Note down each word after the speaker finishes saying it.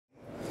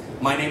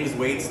My name is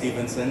Wade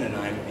Stevenson, and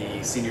I'm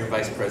the Senior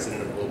Vice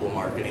President of Global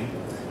Marketing.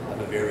 I have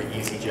a very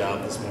easy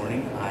job this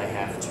morning. I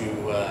have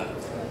to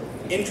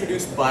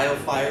introduce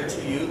BioFire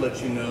to you,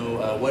 let you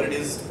know what it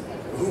is,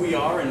 who we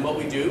are, and what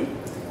we do,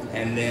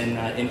 and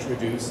then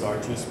introduce our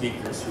two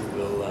speakers who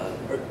will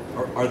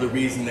are the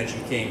reason that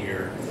you came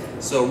here.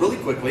 So really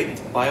quickly,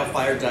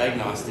 BioFire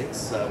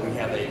Diagnostics. We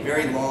have a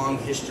very long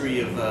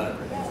history of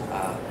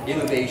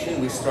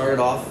innovation. We started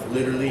off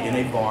literally in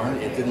a barn.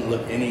 It didn't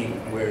look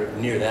anywhere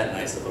near that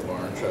nice of a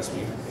barn, trust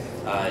me.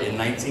 In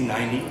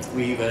 1990,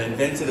 we've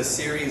invented a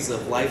series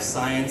of life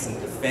science and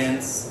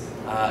defense,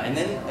 and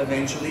then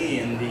eventually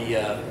in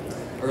the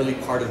early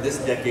part of this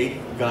decade,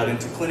 got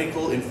into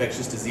clinical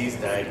infectious disease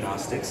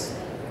diagnostics,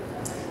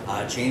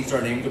 changed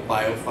our name to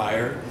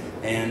BioFire,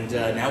 and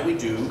now we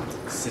do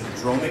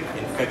syndromic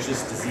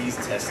infectious disease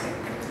testing.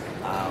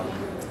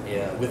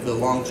 With the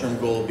long-term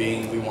goal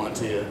being we want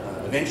to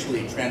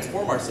eventually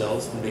transform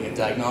ourselves from being a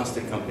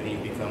diagnostic company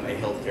and become a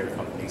healthcare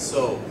company.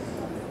 So,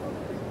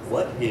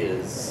 what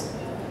is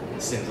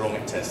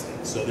syndromic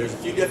testing? So there's a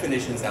few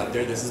definitions out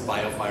there. This is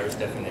BioFire's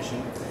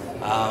definition.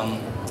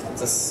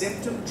 It's a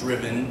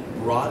symptom-driven,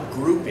 broad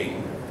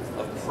grouping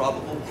of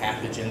probable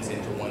pathogens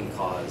into one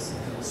cause.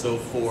 So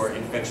for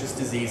infectious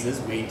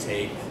diseases, we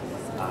take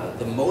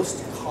the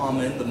most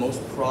common, the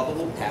most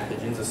probable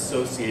pathogens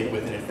associated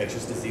with an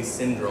infectious disease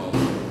syndrome,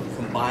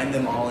 combine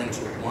them all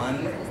into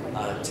one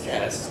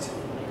test,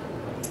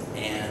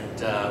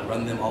 and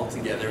run them all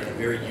together in a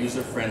very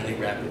user-friendly,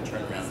 rapid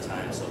turnaround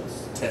time. So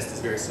this test is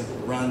very simple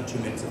to run, 2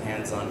 minutes of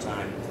hands-on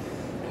time,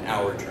 an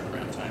hour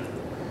turnaround time.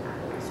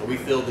 So we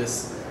feel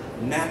this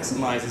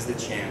maximizes the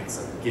chance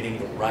of getting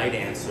the right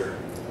answer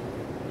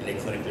in a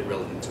clinically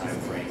relevant time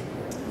frame.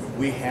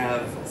 We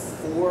have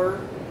 4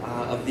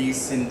 of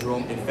these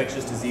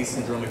infectious disease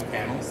syndromic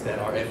panels that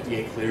are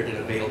FDA cleared and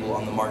available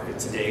on the market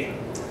today.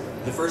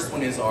 The first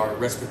one is our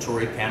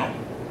respiratory panel.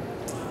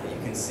 You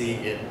can see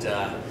it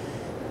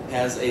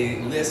has a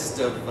list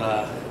of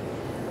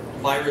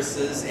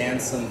viruses and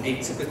some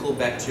atypical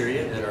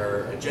bacteria that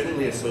are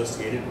generally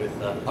associated with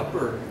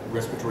upper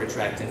respiratory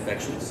tract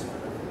infections.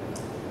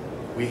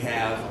 We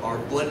have our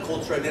blood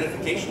culture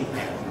identification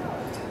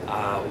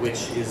panel,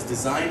 which is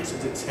designed to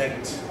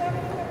detect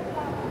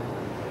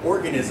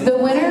organisms. The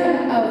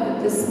winner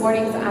of this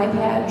morning's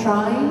iPad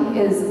drawing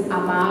is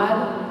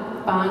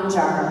Ahmad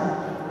Banjar.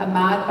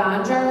 Ahmad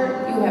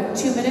Banjar, you have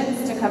 2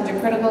 minutes to come to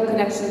Critical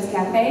Connections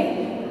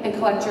Cafe and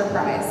collect your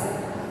prize.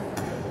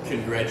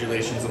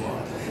 Congratulations,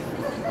 Ahmad.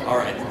 All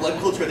right, the blood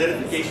culture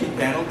identification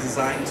panel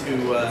designed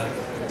to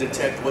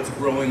detect what's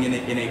growing in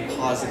a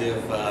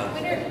positive...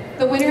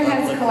 The winner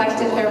has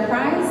collected their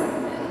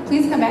prize.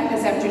 Please come back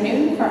this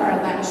afternoon for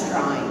our last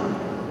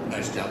drawing.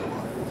 Nice job,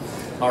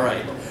 Ahmad. All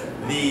right.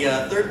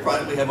 The third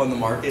product we have on the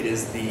market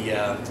is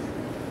the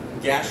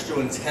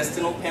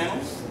gastrointestinal panel.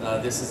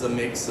 This is a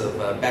mix of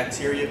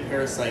bacteria,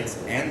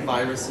 parasites, and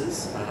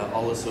viruses,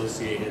 all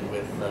associated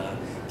with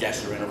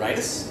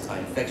gastroenteritis,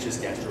 infectious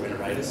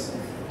gastroenteritis,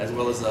 as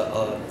well as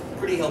a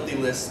pretty healthy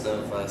list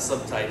of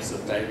subtypes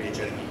of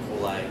diarrheagenic E.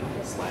 coli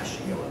 /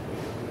 Shigella.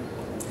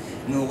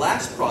 And the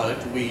last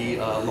product we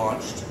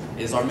launched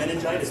is our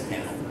meningitis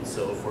panel.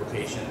 So for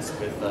patients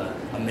with a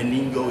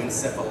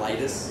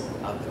meningoencephalitis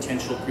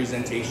potential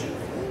presentation,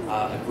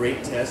 a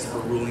great test for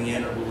ruling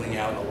in or ruling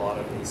out a lot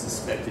of the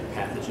suspected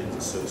pathogens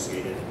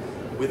associated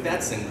with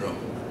that syndrome.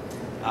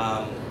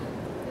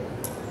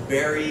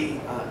 Very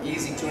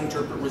easy to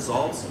interpret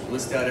results. You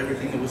list out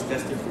everything that was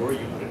tested for,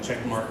 you put a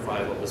check mark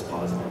by what was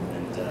positive.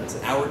 And it's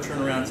an hour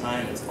turnaround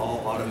time, it's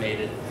all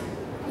automated,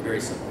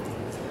 very simple.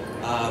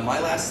 My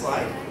last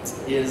slide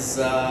is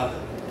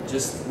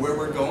just where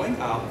we're going.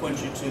 I'll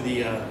point you to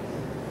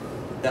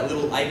that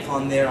little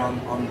icon there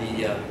on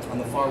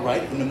the far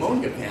right, the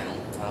pneumonia panel.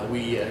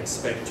 We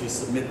expect to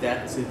submit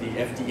that to the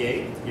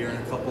FDA here in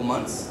a couple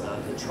months.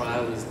 The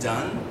trial is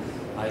done.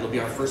 It'll be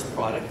our first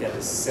product that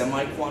is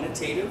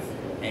semi-quantitative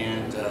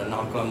and,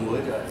 knock on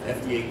wood,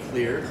 FDA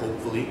cleared,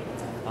 hopefully,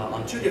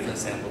 on 2 different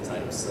sample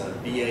types,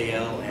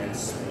 BAL and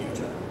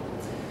sputum.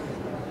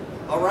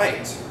 All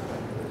right.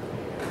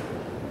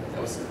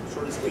 That was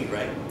short and sweet,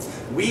 right?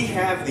 We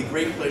have the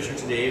great pleasure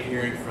today of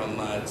hearing from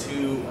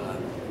 2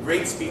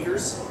 great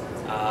speakers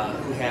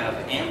who have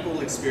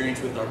ample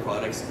experience with our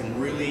products, can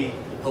really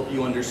help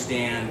you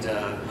understand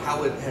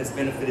how it has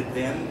benefited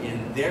them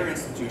in their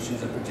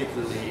institutions and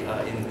particularly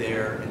in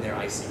their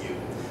ICU.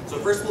 So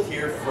first we'll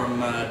hear from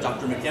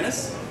Dr.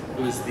 McKinnis,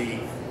 who is the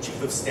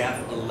Chief of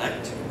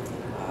Staff-elect,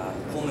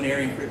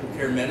 Pulmonary and Critical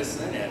Care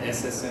Medicine at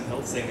SSM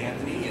Health St.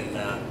 Anthony in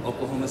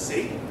Oklahoma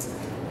City.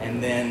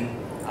 And then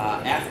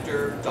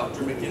after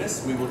Dr.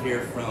 McKinnis, we will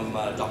hear from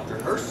Dr.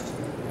 Hurst,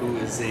 who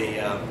is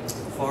a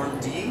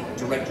PharmD,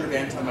 Director of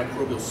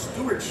Antimicrobial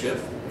Stewardship,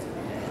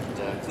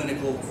 and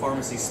Clinical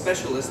Pharmacy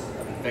Specialist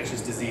of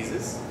Infectious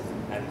Diseases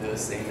at the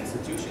same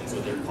institution. So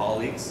they're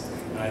colleagues,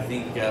 and I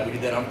think we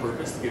did that on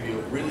purpose to give you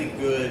a really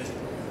good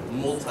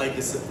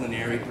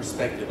multidisciplinary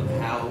perspective of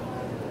how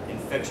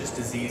infectious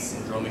disease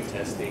syndromic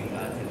testing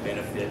can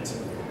benefit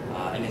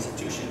an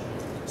institution.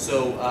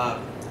 So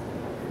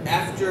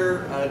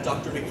After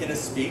Dr. McKinnis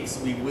speaks,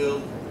 we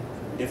will,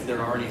 if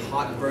there are any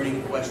hot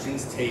burning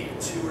questions, take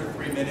 2 or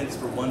 3 minutes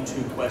for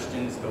 1-2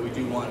 questions, but we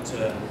do want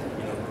to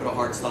put a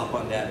hard stop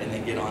on that and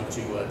then get on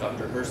to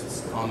Dr.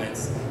 Hurst's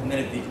comments. And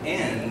then at the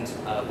end,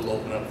 we'll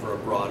open up for a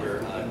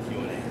broader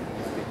Q&A.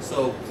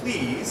 So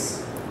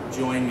please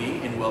join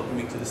me in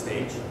welcoming to the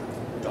stage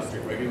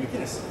Dr. Gregory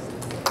McKinnis.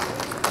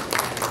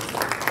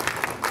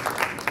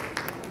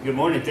 Good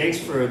morning. Thanks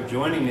for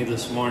joining me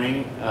this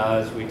morning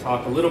as we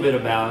talk a little bit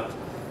about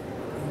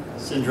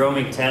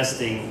syndromic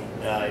testing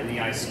in the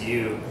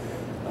ICU.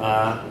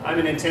 I'm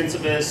an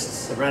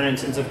intensivist. I run an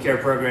intensive care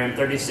program,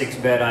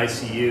 36-bed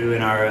ICU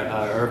in our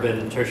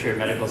urban tertiary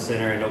medical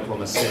center in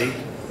Oklahoma City,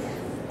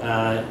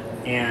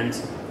 and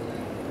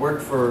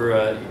work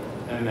for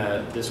in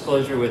a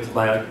disclosure with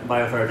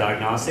BioFire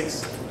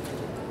Diagnostics.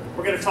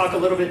 We're going to talk a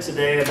little bit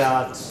today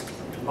about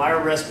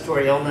viral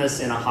respiratory illness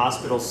in a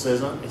hospital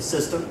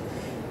system.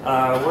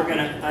 We're going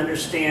to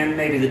understand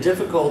maybe the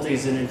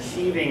difficulties in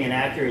achieving an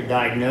accurate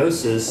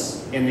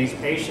diagnosis in these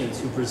patients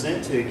who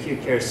present to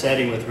acute care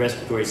setting with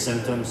respiratory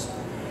symptoms,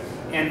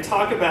 and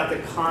talk about the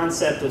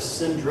concept of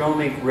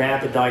syndromic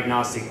rapid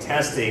diagnostic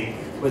testing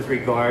with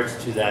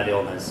regards to that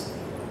illness.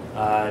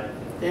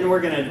 Then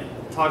we're going to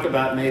talk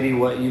about maybe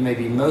what you may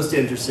be most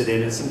interested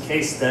in some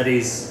case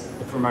studies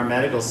from our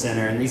medical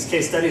center, and these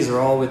case studies are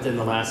all within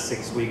the last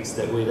 6 weeks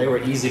they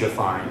were easy to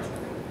find.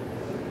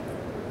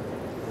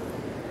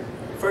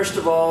 First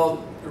of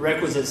all, the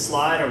requisite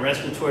slide on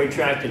respiratory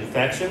tract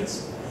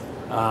infections,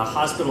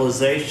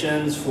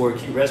 hospitalizations for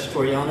acute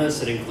respiratory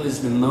illness. It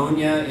includes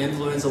pneumonia,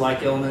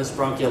 influenza-like illness,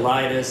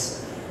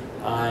 bronchiolitis,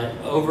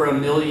 over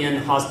 1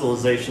 million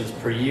hospitalizations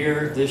per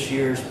year. This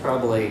year's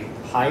probably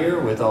higher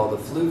with all the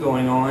flu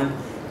going on,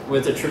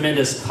 with a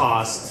tremendous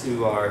cost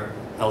to our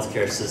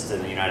healthcare system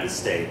in the United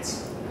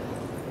States.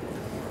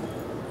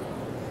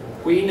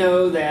 We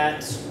know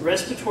that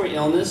respiratory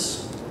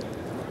illness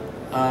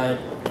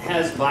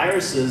has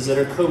viruses that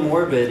are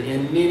comorbid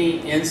in many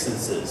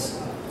instances.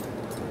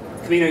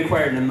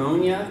 Community-acquired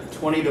pneumonia,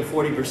 20 to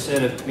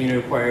 40% of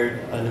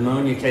community-acquired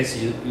pneumonia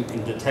cases you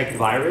can detect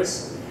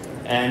virus.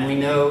 And we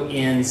know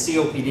in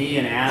COPD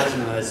and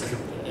asthma,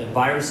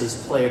 viruses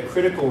play a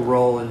critical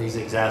role in these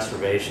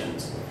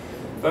exacerbations.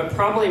 But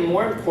probably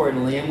more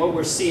importantly, and what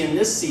we're seeing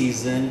this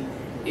season,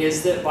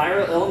 is that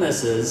viral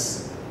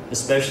illnesses,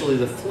 especially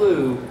the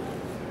flu,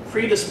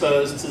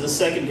 predisposed to the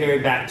secondary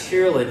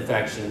bacterial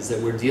infections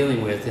that we're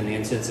dealing with in the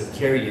intensive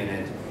care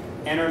unit,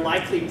 and are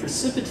likely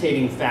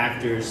precipitating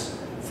factors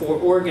for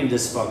organ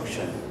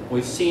dysfunction.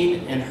 We've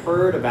seen and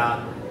heard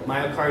about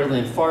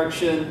myocardial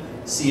infarction,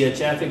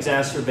 CHF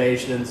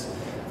exacerbations,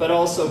 but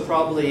also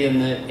probably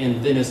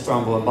in venous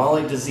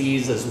thromboembolic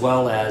disease, as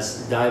well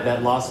as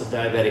loss of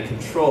diabetic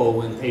control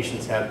when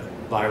patients have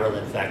viral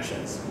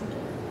infections.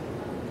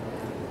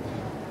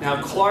 Now,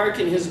 Clark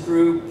and his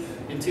group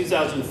in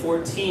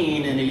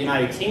 2014 in a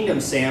United Kingdom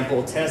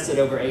sample tested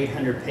over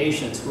 800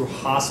 patients who were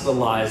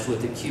hospitalized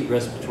with acute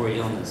respiratory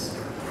illness.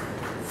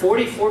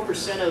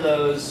 44% of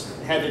those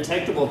had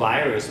detectable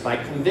virus by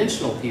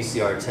conventional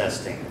PCR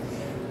testing.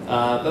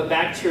 But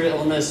bacterial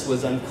illness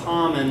was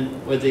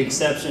uncommon with the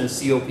exception of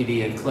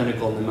COPD and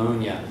clinical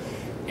pneumonia.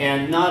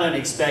 And not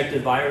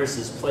unexpected,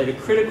 viruses played a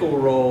critical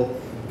role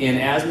in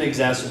asthma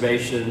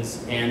exacerbations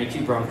and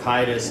acute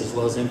bronchitis, as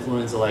well as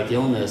influenza-like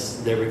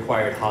illness that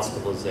required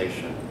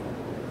hospitalization.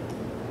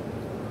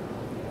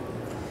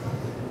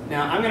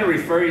 Now, I'm going to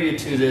refer you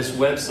to this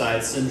website,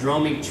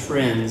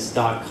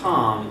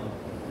 syndromictrends.com,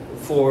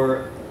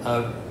 for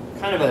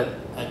kind of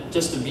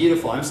just a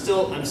beautiful. I'm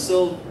still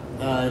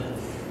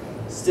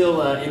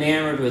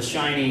enamored with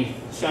shiny,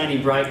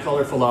 bright,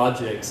 colorful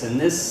objects. And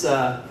this,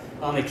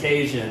 on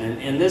occasion,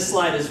 and this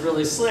slide is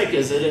really slick,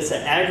 is that it's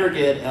an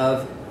aggregate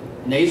of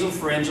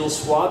nasopharyngeal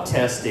swab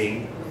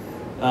testing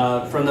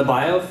from the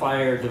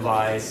BioFire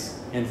device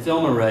and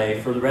film array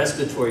for the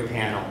respiratory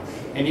panel.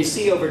 And you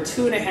see over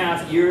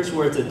 2.5 years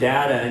worth of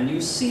data, and you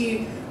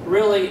see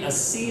really a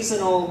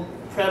seasonal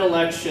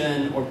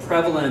predilection or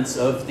prevalence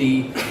of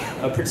the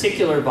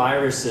particular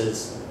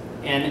viruses.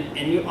 And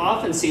you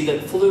often see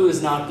that flu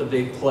is not the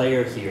big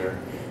player here.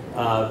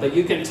 But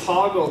you can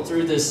toggle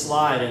through this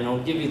slide and it'll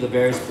give you the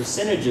various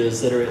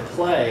percentages that are at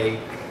play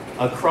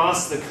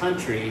across the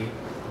country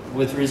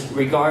with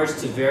regards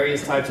to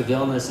various types of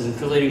illness,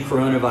 including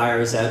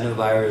coronavirus,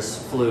 adenovirus,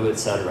 flu,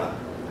 etc.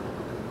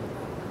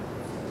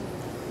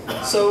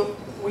 So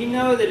we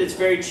know that it's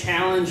very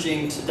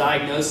challenging to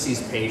diagnose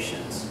these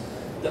patients.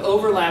 The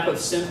overlap of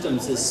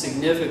symptoms is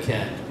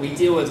significant. We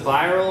deal with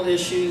viral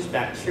issues,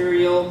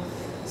 bacterial,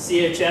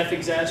 CHF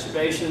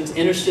exacerbations,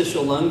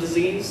 interstitial lung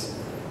disease.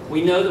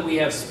 We know that we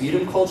have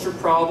sputum culture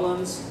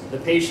problems. The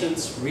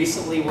patients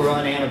recently were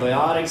on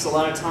antibiotics a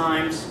lot of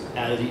times.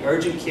 Out of the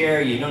urgent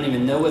care, you don't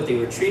even know what they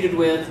were treated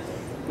with.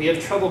 We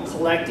have trouble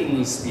collecting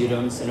these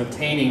sputums and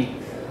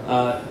obtaining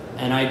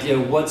an idea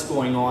of what's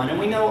going on. And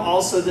we know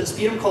also that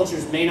sputum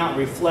cultures may not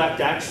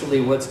reflect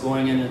actually what's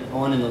going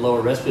on in the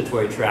lower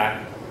respiratory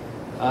tract.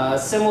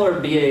 Similar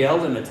BAL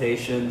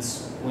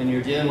limitations when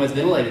you're dealing with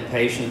ventilated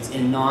patients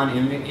in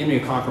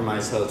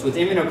non-immunocompromised hosts. With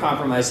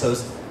immunocompromised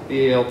hosts,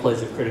 BAL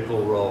plays a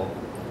critical role.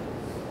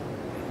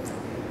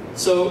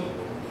 So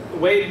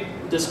Wade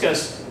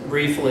discussed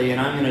briefly, and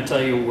I'm going to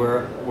tell you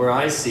where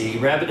I see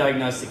rapid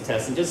diagnostic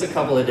testing, just a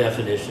couple of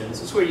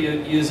definitions. It's where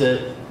you use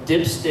a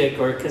dipstick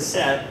or a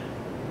cassette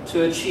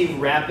to achieve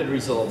rapid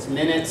results,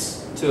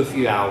 minutes to a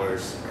few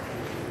hours.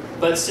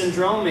 But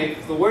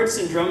syndromic, the word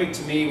syndromic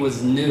to me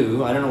was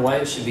new. I don't know why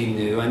it should be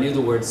new. I knew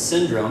the word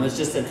syndrome. It's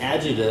just an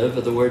adjective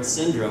of the word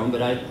syndrome,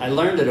 but I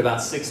learned it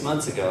about 6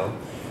 months ago.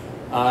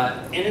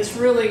 And it's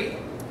really,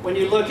 when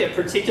you look at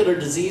particular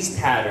disease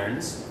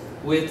patterns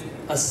with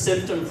a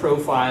symptom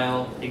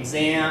profile,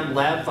 exam,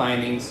 lab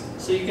findings,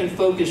 so you can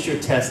focus your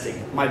testing.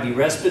 It might be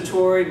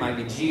respiratory, might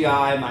be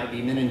GI, might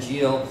be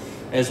meningeal,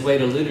 as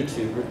Wade alluded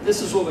to. But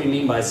this is what we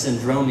mean by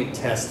syndromic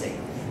testing.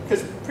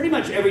 Because pretty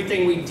much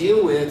everything we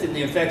deal with in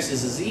the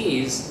infectious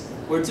disease,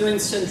 we're doing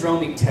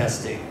syndromic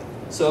testing.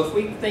 So if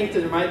we think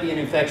that there might be an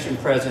infection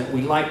present,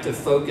 we like to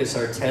focus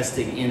our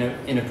testing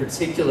in a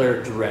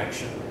particular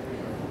direction.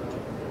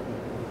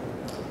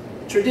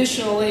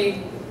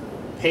 Traditionally,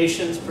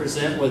 patients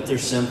present with their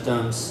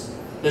symptoms.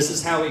 This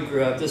is how we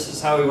grew up. This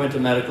is how we went to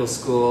medical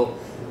school.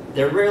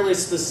 They're rarely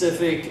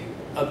specific.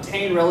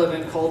 Obtain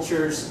relevant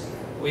cultures.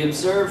 We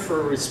observe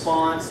for a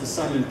response to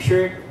some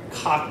empiric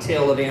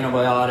cocktail of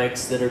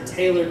antibiotics that are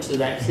tailored to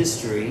that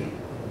history,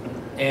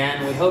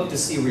 and we hope to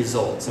see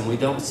results. And we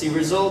don't see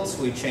results,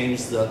 we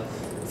change the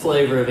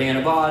flavor of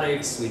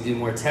antibiotics, we do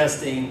more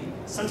testing.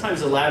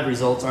 Sometimes the lab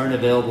results aren't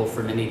available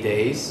for many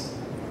days.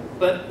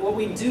 But what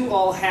we do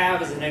all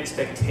have is an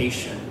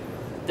expectation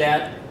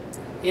that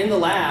in the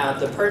lab,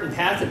 the pertinent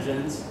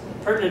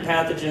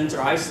pathogens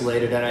are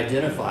isolated and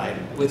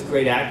identified with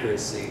great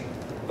accuracy.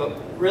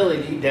 But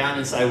really, deep down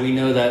inside, we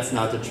know that's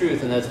not the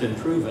truth, and that's been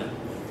proven.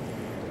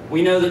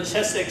 We know that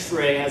chest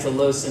x-ray has a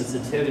low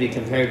sensitivity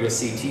compared with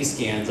CT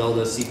scans,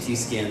 although CT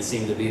scans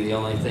seem to be the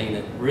only thing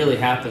that really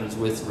happens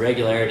with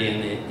regularity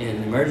in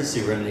the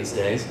emergency room these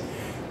days.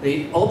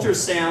 The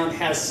ultrasound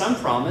has some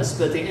promise,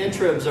 but the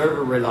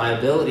intra-observer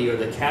reliability, or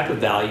the kappa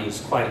value,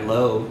 is quite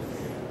low.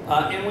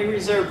 And we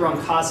reserve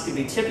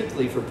bronchoscopy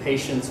typically for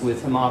patients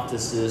with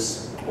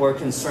hemoptysis or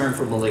concern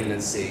for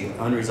malignancy,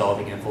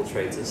 unresolving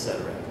infiltrates,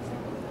 etc.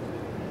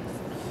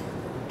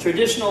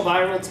 Traditional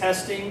viral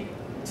testing,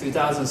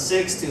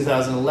 2006,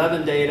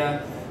 2011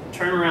 data,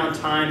 turnaround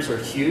times are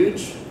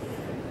huge.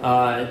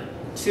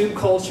 Tube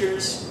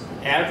cultures,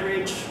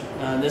 average,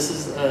 this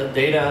is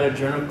data out of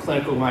Journal of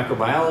Clinical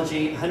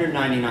Microbiology,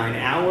 199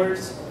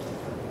 hours.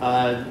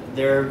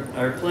 There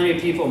are plenty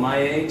of people my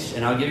age,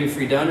 and I'll give you a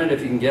free donut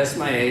if you can guess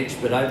my age,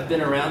 but I've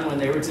been around when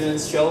they were doing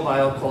shell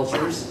vial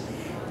cultures,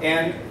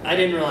 and I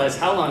didn't realize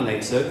how long they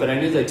took, but I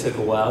knew they took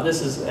a while.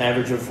 This is an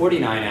average of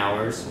 49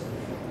 hours.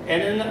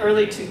 And in the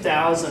early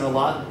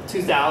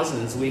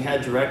 2000s, we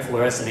had direct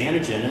fluorescent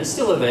antigen, and it's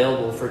still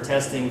available for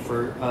testing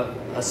for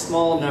a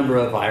small number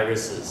of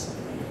viruses.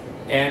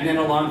 And then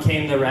along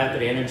came the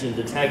rapid antigen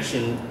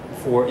detection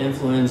for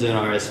influenza and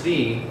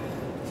RSV,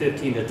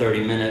 15 to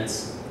 30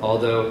 minutes,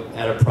 although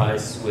at a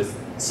price with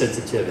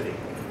sensitivity.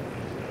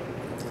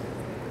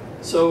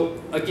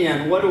 So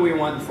again, what do we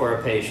want for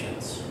our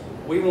patients?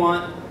 We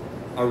want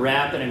a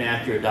rapid and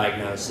accurate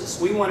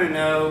diagnosis. We want to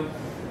know,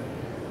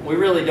 we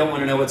really don't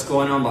want to know what's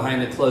going on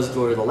behind the closed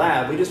door of the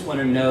lab. We just want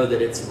to know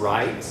that it's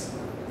right,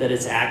 that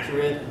it's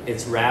accurate,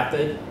 it's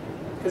rapid,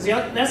 because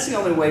that's the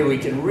only way we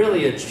can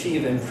really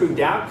achieve improved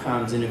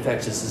outcomes in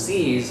infectious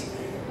disease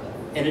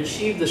and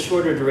achieve the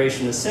shorter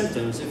duration of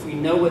symptoms if we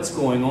know what's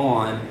going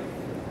on.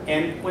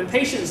 And when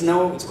patients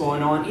know what's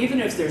going on, even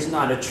if there's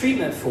not a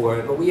treatment for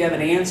it, but we have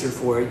an answer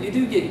for it, you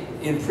do get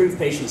improved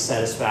patient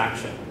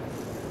satisfaction.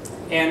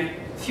 And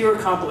fewer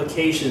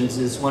complications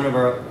is one of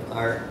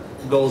our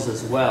goals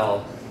as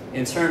well,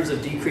 in terms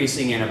of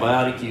decreasing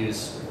antibiotic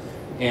use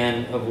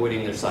and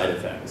avoiding their side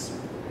effects.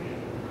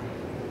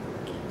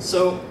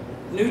 So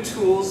new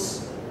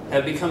tools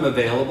have become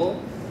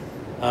available.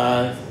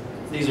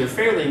 These are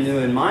fairly new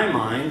in my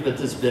mind, but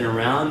this has been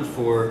around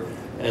for,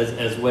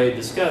 as Wade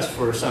discussed,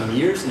 for some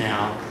years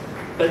now.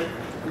 But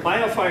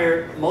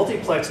BioFire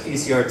multiplex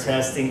PCR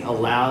testing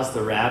allows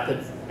the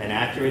rapid and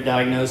accurate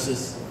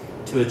diagnosis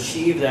to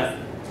achieve that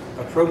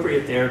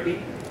appropriate therapy,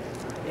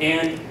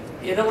 and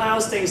it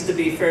allows things to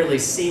be fairly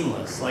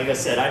seamless. Like I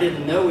said, I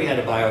didn't know we had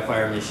a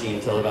BioFire machine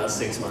until about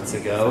 6 months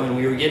ago, and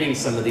we were getting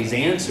some of these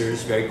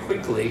answers very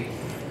quickly.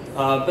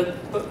 But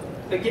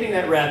getting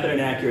that rapid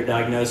and accurate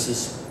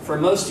diagnosis, for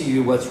most of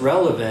you, what's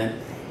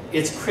relevant,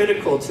 it's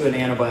critical to an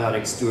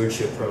antibiotic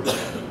stewardship program.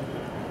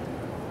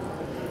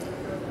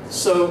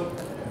 So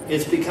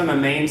it's become a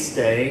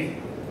mainstay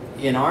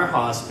in our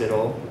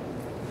hospital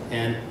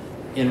and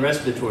in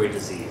respiratory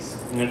disease.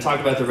 I'm going to talk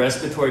about the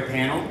respiratory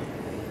panel.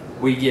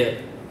 We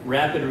get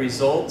rapid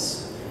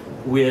results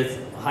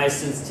with high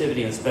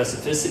sensitivity and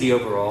specificity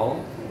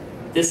overall.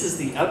 This is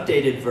the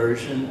updated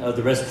version of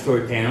the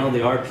respiratory panel. The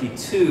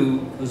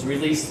RP2 was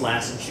released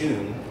last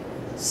June.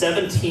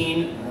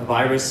 17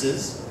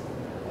 viruses,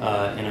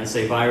 and I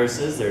say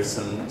viruses, there's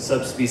some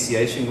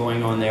subspeciation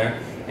going on there,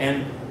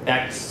 and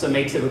some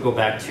atypical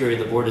bacteria,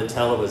 the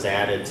Bordetella, was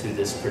added to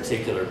this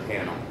particular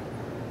panel.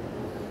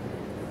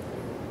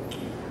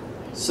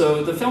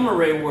 So the film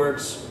array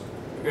works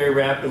very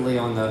rapidly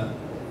on the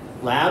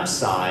lab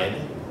side,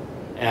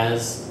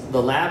 as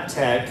the lab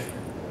tech,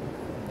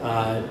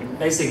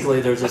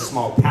 basically there's a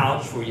small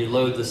pouch where you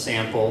load the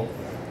sample.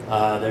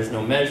 There's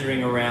no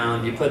measuring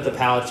around. You put the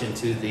pouch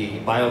into the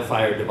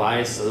BioFire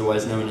device,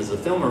 otherwise known as the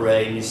film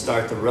array, and you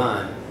start to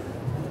run.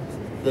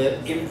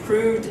 The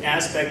improved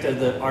aspect of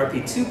the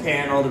RP2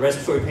 panel, the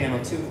respiratory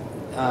panel 2,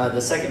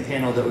 the second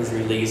panel that was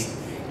released,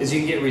 is you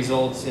can get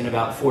results in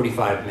about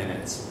 45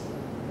 minutes.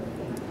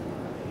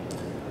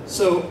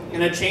 So I'm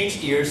going to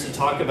change gears to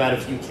talk about a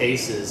few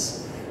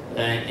cases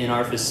in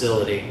our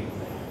facility.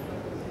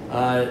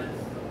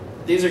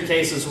 These are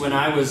cases when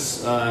I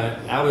was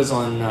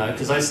on,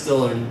 because I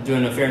still am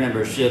doing a fair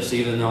number of shifts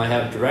even though I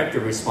have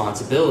director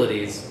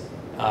responsibilities,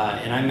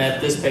 and I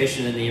met this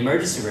patient in the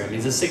emergency room.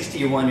 He's a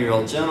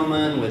 61-year-old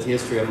gentleman with a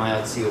history of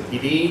mild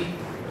COPD.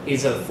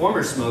 He's a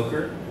former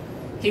smoker.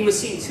 He was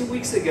seen 2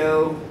 weeks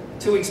ago,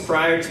 2 weeks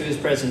prior to his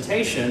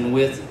presentation,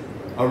 with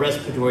a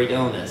respiratory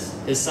illness.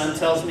 His son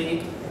tells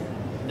me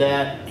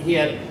that he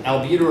had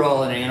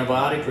albuterol and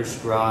antibiotic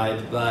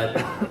prescribed,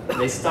 but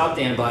they stopped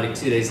the antibiotic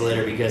 2 days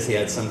later because he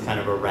had some kind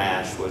of a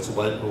rash, which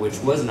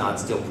was not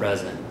still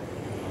present.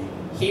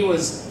 He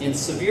was in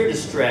severe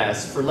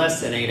distress for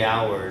less than 8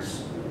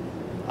 hours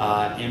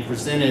and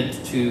presented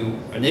to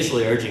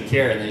initially urgent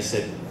care, and they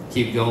said,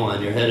 keep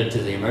going, you're headed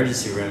to the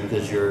emergency room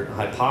because you're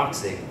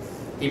hypoxic.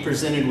 He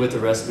presented with a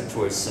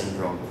respiratory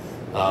syndrome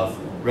of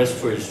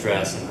respiratory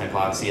distress and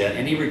hypoxia,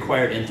 and he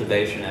required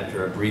intubation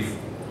after a brief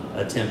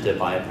attempt at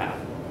BiPAP.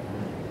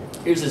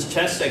 Here's his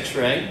chest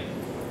x-ray,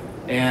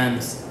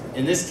 and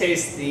in this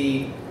case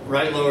the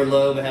right lower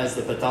lobe has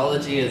the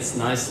pathology. It's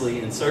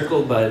nicely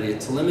encircled by the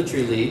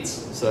telemetry leads,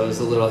 so it's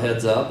a little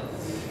heads up.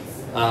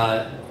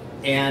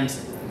 And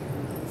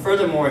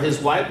furthermore, his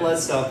white blood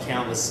cell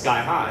count was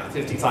sky high,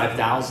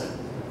 55,000.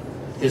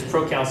 His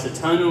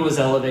procalcitonin was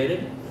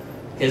elevated.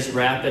 His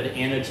rapid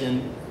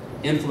antigen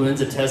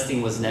influenza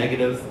testing was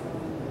negative,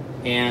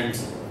 and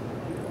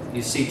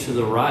you see to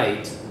the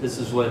right, this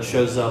is what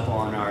shows up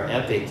on our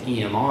EPIC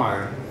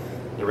EMR,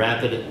 the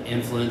rapid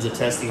influenza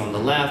testing on the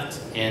left,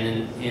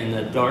 and in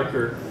the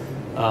darker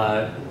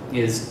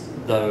is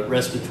the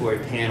respiratory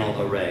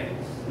panel array.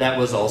 That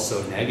was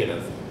also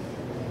negative.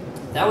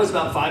 That was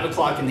about 5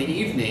 o'clock in the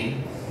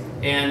evening,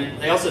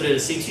 and they also did a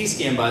CT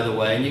scan, by the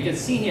way, and you can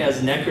see he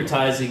has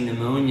necrotizing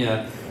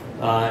pneumonia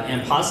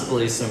and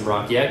possibly some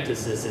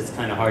bronchiectasis. It's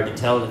kind of hard to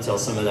tell until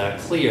some of that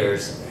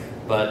clears,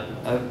 but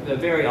a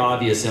very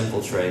obvious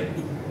infiltrate.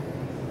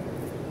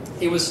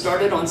 He was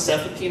started on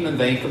cefepime and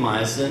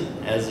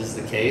vancomycin, as is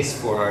the case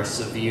for our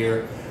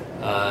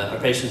our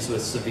patients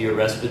with severe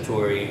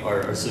respiratory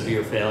or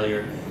severe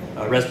failure,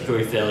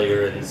 respiratory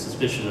failure and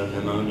suspicion of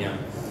pneumonia.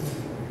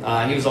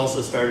 He was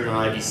also started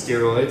on IV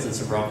steroids and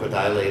some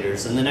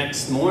bronchodilators, and the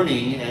next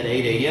morning at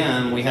 8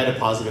 a.m. we had a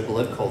positive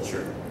blood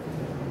culture.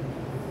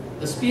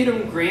 The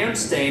sputum gram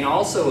stain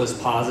also was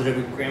positive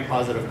with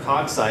gram-positive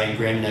cocci and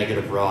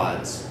gram-negative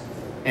rods.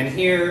 And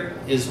here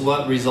is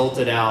what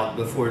resulted out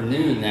before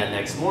noon that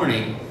next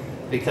morning,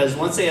 because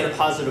once they had a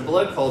positive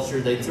blood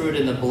culture, they threw it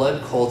in the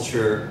blood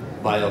culture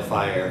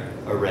BioFire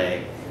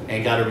array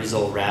and got a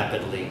result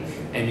rapidly.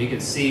 And you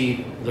can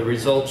see the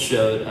results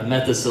showed a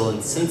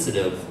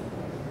methicillin-sensitive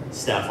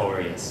Staph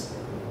aureus.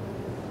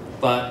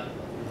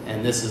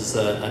 And this is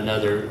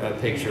another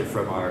picture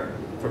from our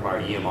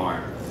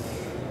EMR.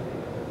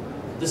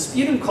 The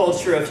sputum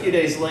culture a few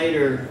days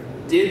later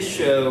did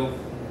show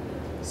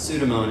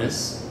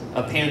Pseudomonas,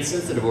 a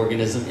pan-sensitive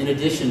organism, in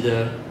addition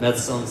to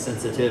methicillin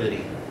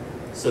sensitivity.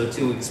 So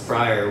 2 weeks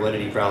prior, what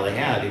did he probably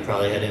have? He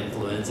probably had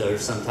influenza or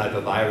some type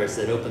of virus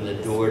that opened the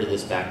door to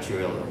this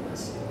bacterial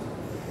illness.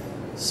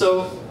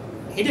 So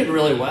he did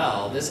really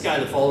well. This guy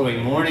the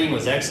following morning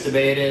was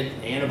extubated.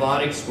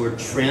 Antibiotics were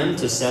trimmed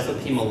to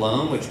cefepime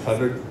alone, which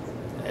covered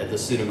the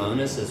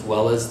Pseudomonas as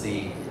well as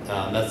the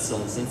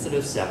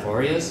methicillin-sensitive Staph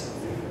aureus.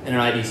 And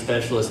an ID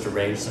specialist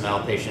arranged some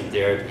outpatient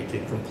therapy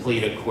to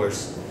complete a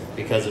course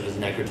because of his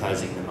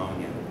necrotizing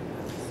pneumonia.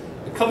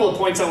 A couple of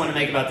points I want to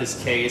make about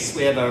this case.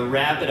 We have a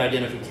rapid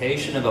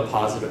identification of a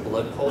positive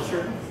blood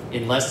culture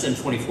in less than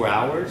 24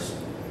 hours.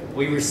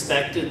 We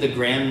respected the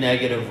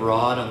gram-negative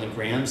rod on the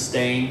gram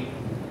stain.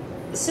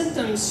 The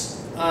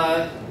symptoms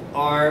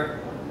are,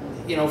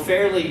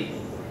 fairly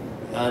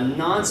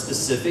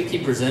non-specific. He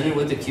presented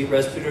with acute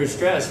respiratory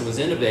stress and was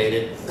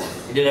intubated.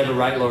 He did have a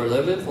right lower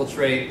lobe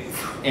infiltrate,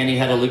 and he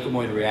had a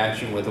leukemoid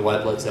reaction with a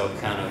white blood cell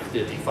count of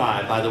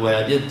 55. By the way,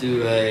 I did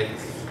do a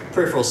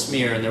peripheral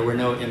smear, and there were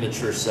no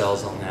immature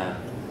cells on that.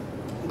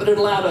 But it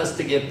allowed us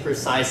to give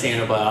precise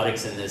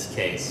antibiotics in this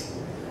case.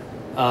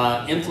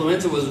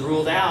 Influenza was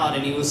ruled out,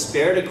 and he was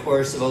spared a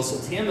course of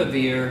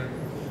oseltamivir.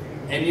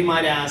 And you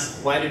might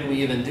ask, why did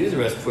we even do the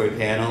respiratory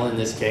panel in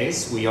this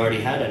case? We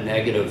already had a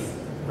negative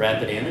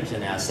rapid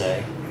antigen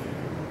assay.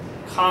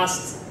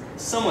 Cost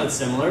somewhat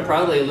similar,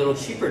 probably a little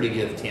cheaper to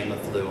give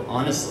Tamiflu,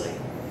 honestly.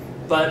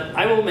 But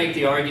I will make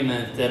the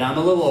argument that I'm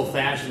a little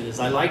old-fashioned, as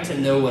I like to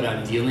know what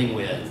I'm dealing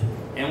with.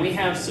 And we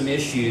have some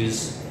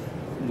issues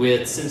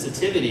with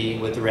sensitivity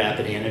with the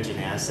rapid antigen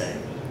assay.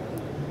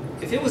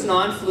 If it was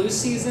non-flu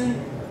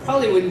season,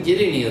 probably wouldn't get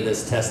any of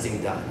this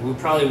testing done. We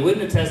probably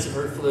wouldn't have tested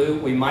for flu.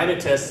 We might have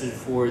tested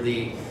for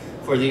the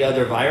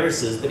other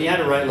viruses, but he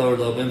had a right lower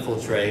lobe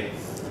infiltrate.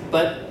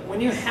 But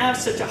when you have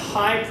such a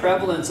high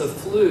prevalence of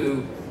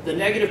flu, the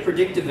negative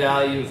predictive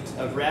value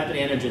of rapid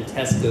antigen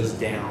test goes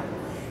down.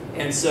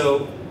 And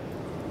so,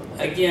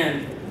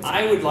 again,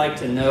 I would like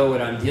to know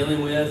what I'm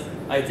dealing with.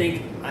 I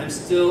think I'm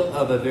still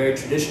of a very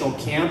traditional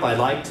camp. I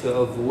like to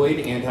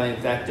avoid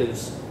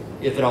anti-infectives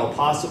if at all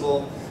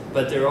possible,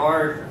 but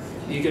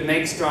you can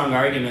make strong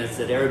arguments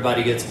that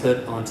everybody gets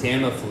put on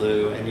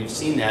Tamiflu, and you've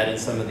seen that in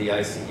some of the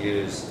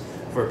ICUs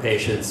for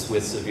patients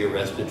with severe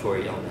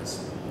respiratory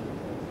illness.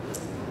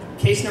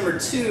 Case number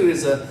 2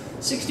 is a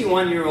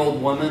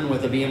 61-year-old woman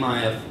with a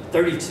BMI of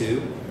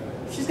 32.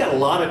 She's got a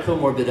lot of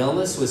comorbid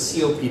illness with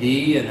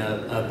COPD and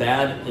a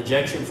bad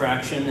ejection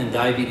fraction and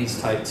diabetes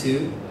type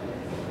 2.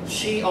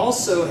 She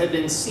also had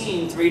been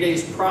seen 3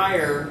 days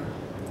prior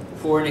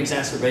for an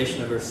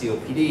exacerbation of her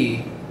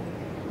COPD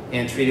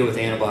and treated with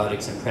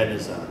antibiotics and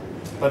prednisone.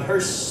 But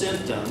her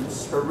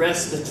symptoms, her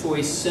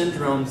respiratory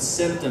syndrome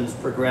symptoms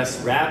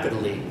progressed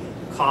rapidly: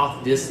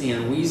 cough, dyspnea,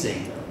 and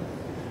wheezing.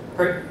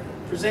 Her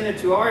presented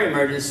to our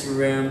emergency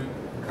room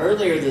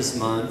earlier this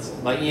month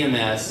by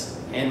EMS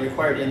and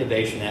required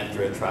intubation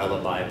after a trial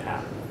of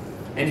BiPAP.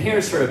 And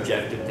here's her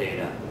objective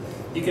data.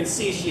 You can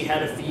see she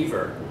had a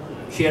fever.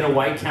 She had a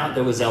white count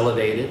that was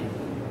elevated.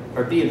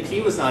 Her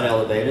BNP was not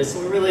elevated, so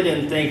we really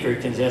didn't think her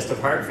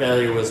congestive heart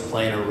failure was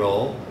playing a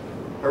role.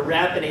 Her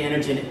rapid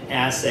antigen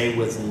assay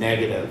was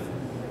negative.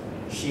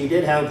 She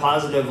did have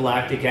positive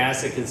lactic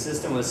acid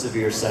consistent with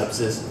severe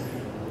sepsis,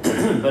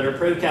 but her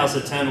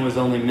procalcitonin was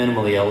only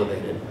minimally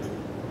elevated.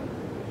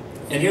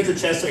 And here's a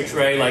chest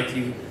x-ray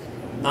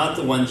not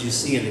the ones you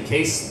see in the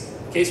case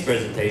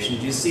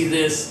presentations. You see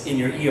this in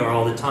your ER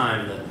all the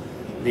time.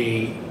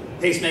 The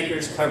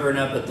pacemaker's covering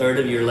up a third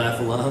of your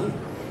left lung.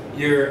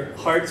 Your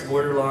heart's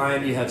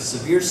borderline. You have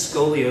severe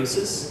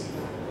scoliosis.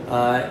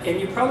 And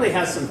you probably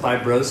have some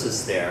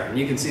fibrosis there. And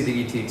you can see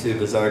the ET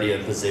tube is already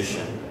in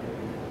position.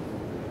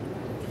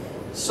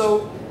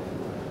 So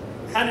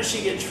how does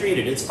she get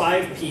treated? It's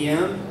 5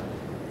 p.m.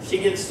 She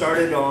gets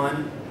started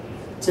on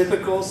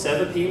typical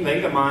 7-p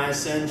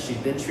vancomycin.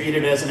 She'd been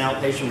treated as an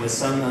outpatient with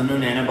some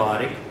unknown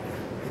antibiotic.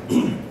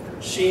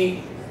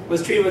 She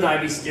was treated with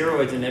IV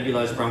steroids and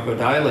nebulized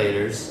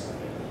bronchodilators.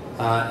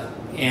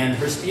 And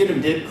her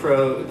sputum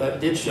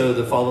did show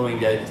the following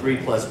day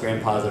 3+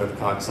 gram-positive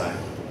cocci.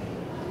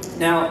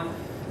 Now,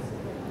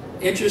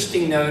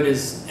 interesting note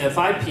is at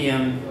 5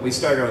 p.m. we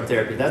started on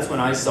therapy. That's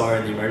when I saw her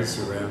in the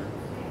emergency room.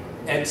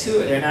 At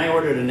 2, and I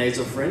ordered a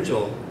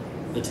nasopharyngeal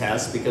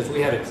test because we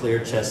had a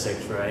clear chest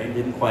x-ray and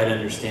didn't quite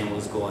understand what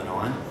was going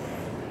on.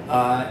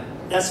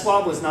 That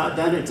swab was not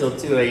done until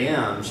 2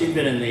 a.m. She'd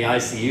been in the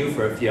ICU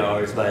for a few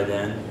hours by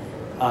then.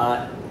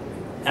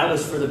 That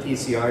was for the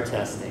PCR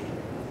testing.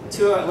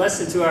 Less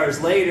than 2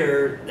 hours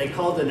later, they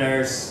called the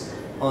nurse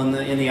in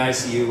the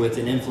ICU with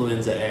an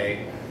influenza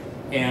A,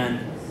 and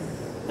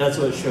that's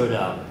what showed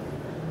up.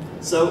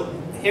 So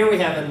here we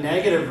have a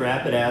negative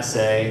rapid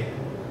assay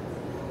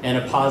and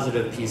a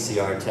positive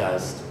PCR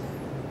test.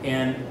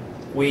 And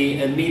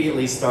we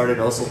immediately started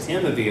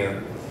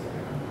oseltamivir.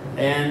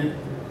 And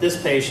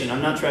this patient,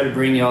 I'm not trying to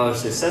bring you all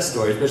success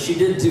stories, but she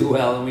did do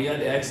well, and we had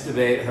to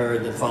extubate her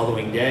the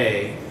following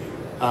day.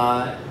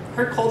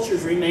 Her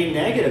cultures remained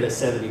negative at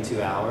 72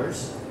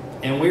 hours,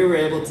 and we were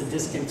able to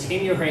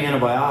discontinue her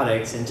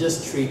antibiotics and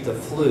just treat the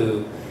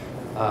flu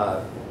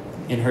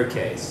in her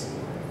case.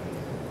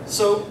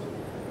 So,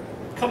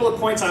 a couple of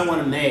points I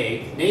want to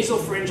make.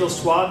 Nasopharyngeal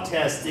swab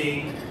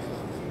testing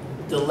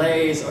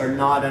delays are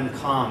not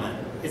uncommon.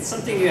 It's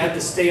something you have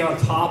to stay on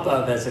top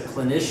of as a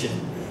clinician.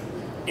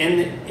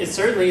 And it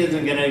certainly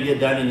isn't going to get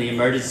done in the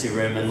emergency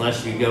room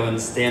unless you go and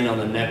stand on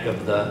the neck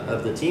of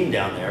the team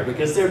down there,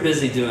 because they're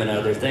busy doing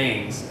other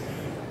things.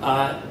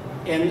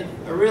 And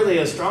really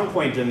a strong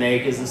point to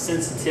make is the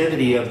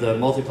sensitivity of the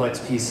multiplex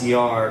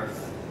PCR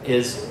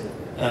is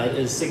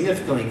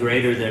significantly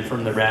greater than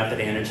from the rapid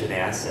antigen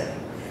assay.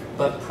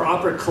 But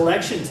proper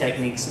collection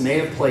techniques may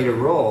have played a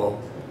role,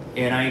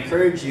 and I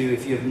encourage you,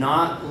 if you have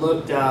not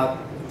looked up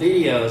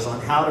videos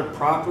on how to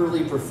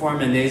properly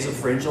perform a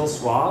nasopharyngeal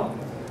swab,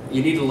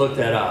 you need to look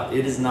that up.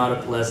 It is not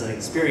a pleasant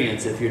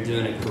experience if you're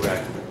doing it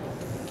correctly.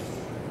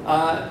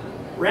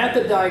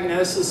 Rapid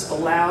diagnosis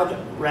allowed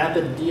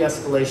rapid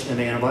de-escalation of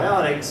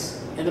antibiotics,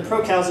 and the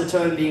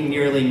procalcitonin being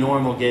nearly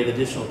normal gave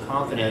additional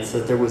confidence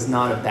that there was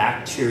not a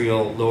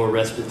bacterial lower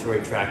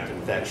respiratory tract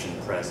infection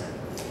present.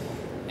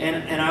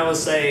 And I will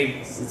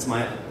say, since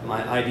my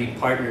ID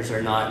partners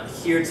are not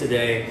here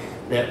today,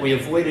 that we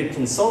avoided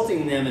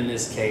consulting them in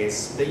this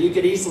case, but you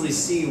could easily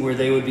see where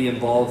they would be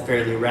involved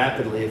fairly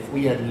rapidly if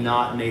we had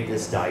not made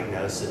this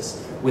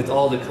diagnosis with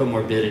all the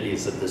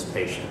comorbidities of this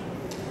patient.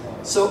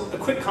 So a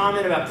quick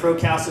comment about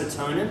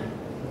procalcitonin.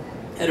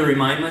 I had to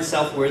remind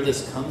myself where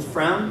this comes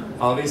from.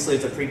 Obviously,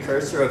 it's a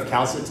precursor of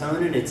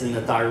calcitonin. It's in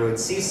the thyroid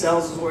C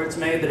cells is where it's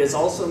made, but it's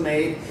also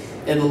made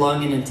in the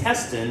lung and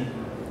intestine,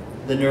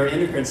 the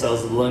neuroendocrine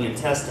cells of the lung and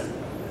intestine.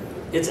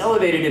 It's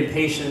elevated in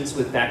patients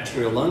with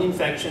bacterial lung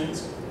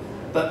infections,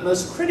 but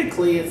most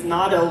critically, it's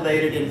not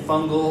elevated in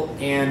fungal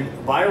and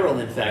viral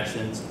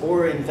infections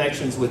or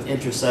infections with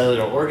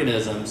intracellular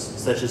organisms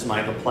such as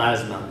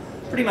mycoplasma.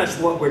 Pretty much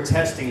what we're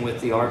testing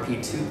with the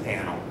RP2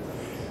 panel.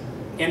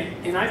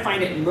 And I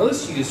find it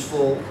most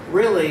useful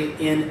really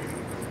in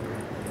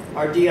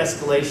our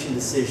de-escalation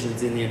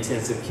decisions in the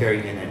intensive care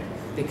unit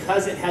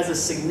because it has a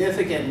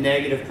significant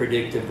negative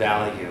predictive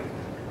value.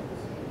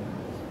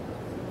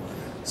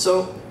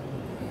 So,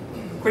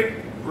 quick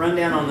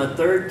rundown on the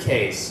third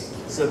case.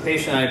 So a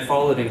patient I had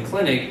followed in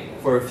clinic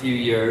for a few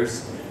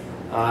years,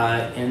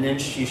 and then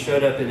she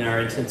showed up in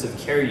our intensive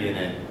care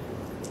unit.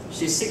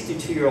 She's a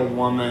 62-year-old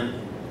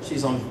woman.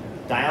 She's on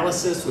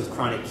dialysis with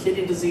chronic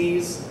kidney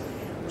disease.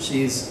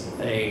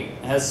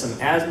 Has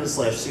some asthma /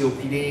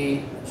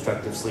 COPD,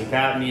 obstructive sleep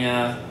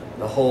apnea,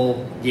 the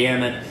whole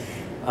gamut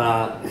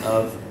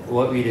of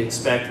what we'd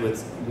expect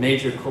with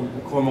major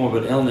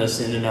comorbid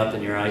illness ending up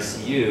in your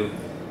ICU.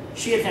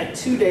 She had had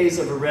 2 days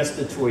of a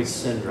respiratory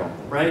syndrome,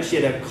 right? She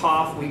had a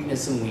cough,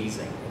 weakness, and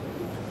wheezing.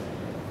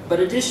 But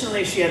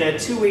additionally, she had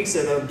 2 weeks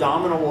of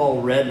abdominal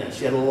wall redness.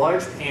 She had a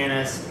large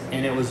pannus,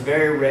 and it was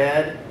very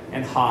red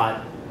and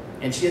hot,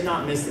 and she had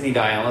not missed any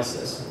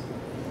dialysis.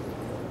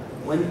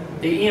 When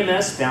the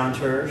EMS found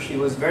her, she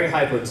was very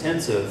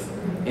hypotensive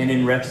and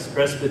in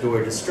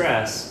respiratory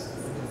distress.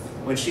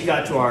 When she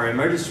got to our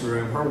emergency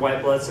room, her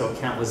white blood cell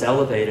count was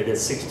elevated at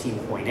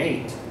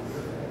 16.8.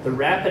 The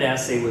rapid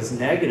assay was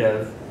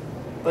negative,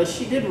 but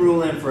she did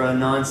rule in for a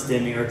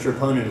non-stemming or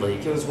troponin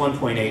leak. It was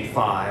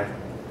 1.85.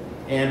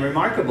 And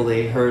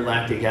remarkably, her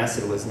lactic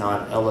acid was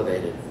not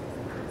elevated.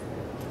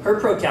 Her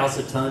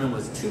procalcitonin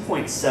was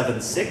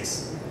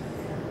 2.76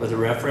 with a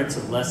reference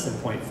of less than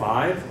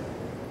 0.5.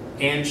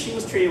 And she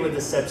was treated with the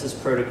sepsis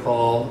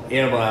protocol,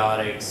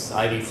 antibiotics,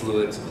 IV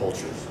fluids,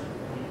 cultures.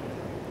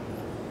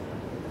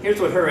 Here's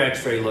what her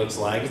x-ray looks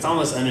like. It's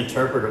almost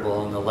uninterpretable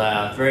on the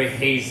left, very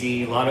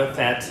hazy, a lot of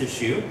fat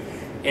tissue,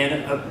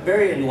 and a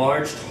very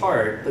enlarged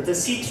heart. But the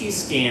CT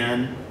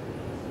scan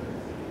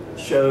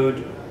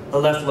showed a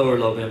left lower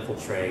lobe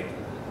infiltrate.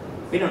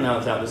 We don't know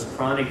if that was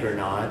chronic or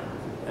not.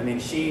 I mean,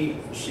 she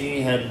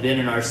had been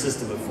in our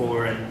system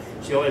before, and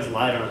she always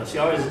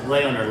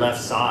lay on her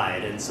left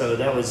side, and so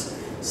that was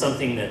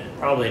something that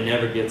probably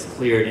never gets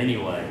cleared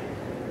anyway.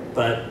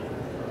 But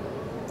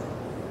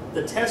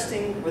the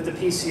testing with the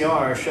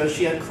PCR shows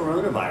she had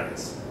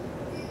coronavirus.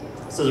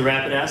 So the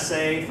rapid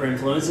assay for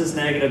influenza is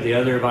negative, the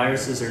other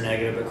viruses are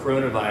negative, but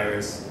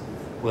coronavirus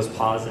was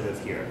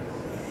positive here.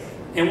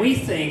 And we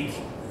think,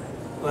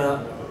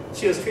 well,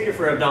 she was treated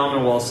for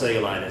abdominal wall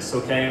cellulitis,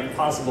 okay,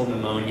 possible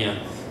pneumonia,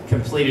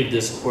 completed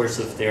this course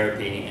of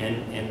therapy,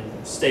 and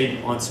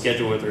stayed on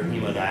schedule with her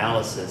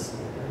hemodialysis.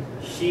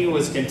 She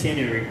was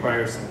continuing to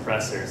require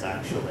suppressors,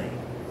 actually.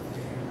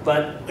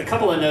 But a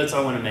couple of notes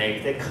I want to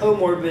make, that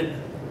comorbid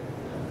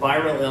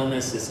viral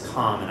illness is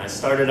common. I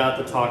started out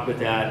the talk with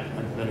that.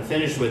 I'm going to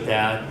finish with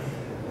that.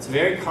 It's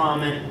very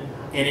common,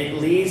 and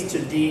it leads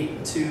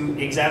to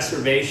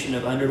exacerbation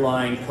of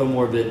underlying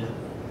comorbid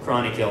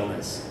chronic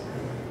illness.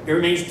 It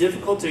remains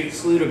difficult to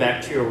exclude a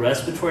bacterial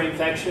respiratory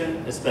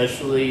infection,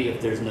 especially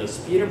if there's no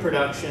sputum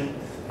production,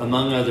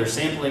 among other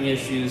sampling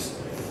issues.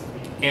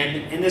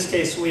 And in this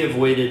case, we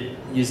avoided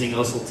using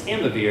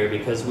oseltamivir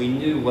because we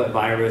knew what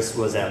virus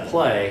was at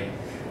play.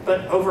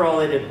 But overall,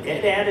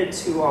 it added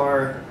to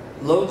our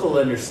local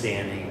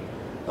understanding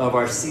of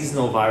our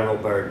seasonal viral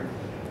burden.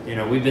 You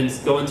know, we've been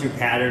going through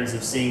patterns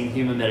of seeing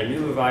human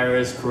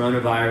metapneumovirus,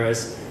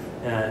 coronavirus.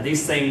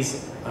 These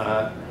things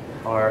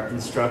are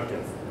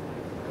instructive.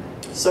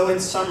 So in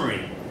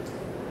summary,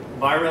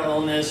 viral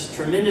illness,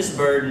 tremendous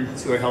burden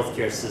to our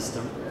healthcare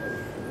system.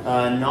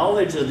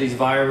 Knowledge of these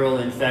viral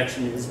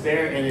infections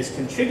is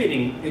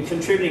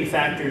contributing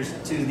factors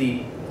to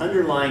the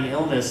underlying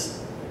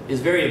illness is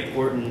very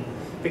important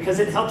because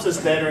it helps us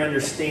better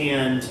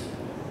understand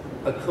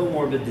a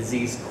comorbid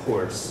disease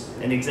course,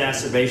 an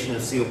exacerbation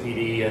of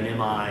COPD, an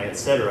MI,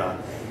 etc.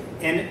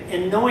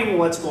 And knowing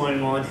what's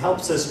going on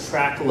helps us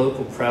track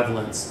local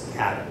prevalence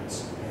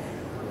patterns.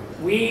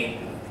 We,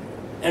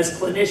 as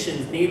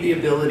clinicians, need the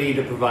ability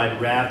to provide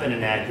rapid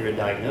and accurate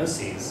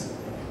diagnoses.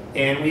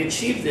 And we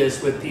achieve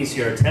this with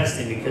PCR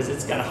testing because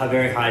it's got a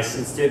very high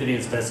sensitivity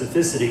and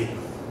specificity.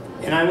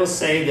 And I will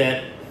say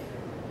that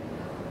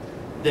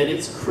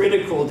it's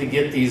critical to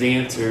get these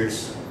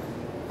answers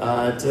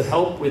to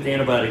help with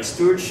antibiotic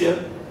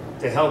stewardship,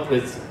 to help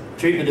with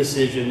treatment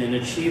decision, and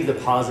achieve the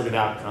positive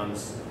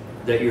outcomes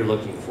that you're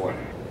looking for.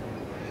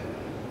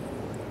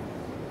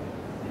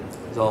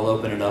 So I'll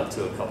open it up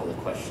to a couple of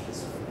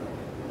questions.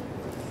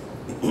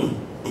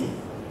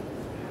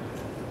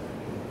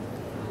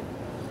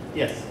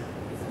 Yes?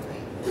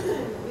 We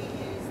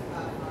use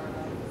our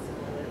own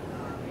facility,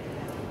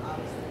 and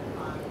obviously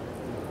find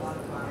a lot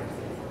of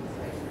viruses,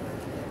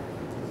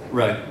 especially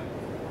Right.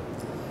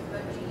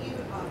 But do you,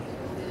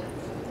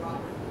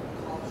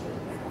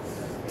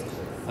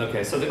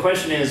 Okay, so the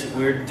question is,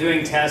 we're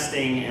doing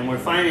testing and we're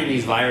finding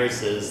these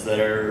viruses that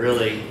are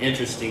really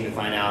interesting to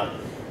find out.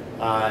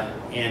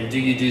 And do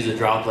you do the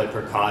droplet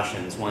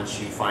precautions once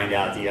you find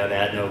out that you have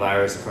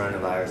adenovirus,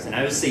 coronavirus? And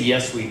I would say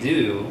yes, we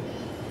do.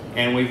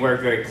 And we've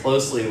worked very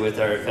closely with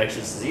our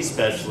infectious disease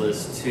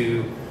specialists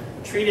to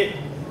treat it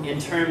in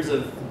terms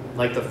of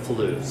like the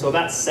flu. So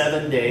about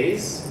 7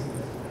 days.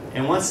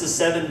 And once the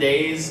 7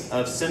 days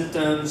of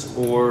symptoms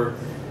or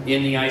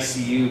in the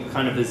ICU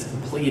kind of is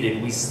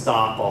completed, we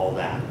stop all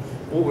that.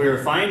 What we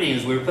were finding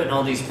is we were putting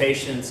all these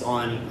patients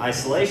on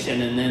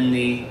isolation, and then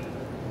the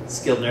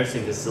skilled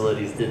nursing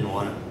facilities didn't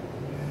want them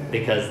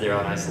because they're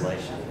on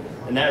isolation.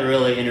 And that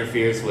really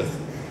interferes with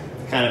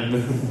kind of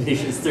moving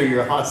patients through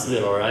your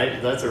hospital,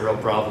 right? That's a real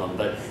problem.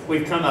 But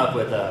we've come up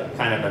with a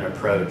kind of an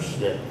approach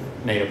that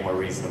made it more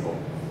reasonable.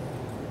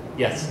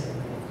 Yes?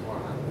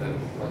 The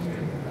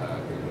question,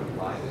 could you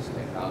apply this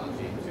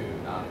technology to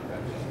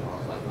non-infectious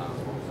causes like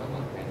non-small cell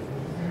lung cancer?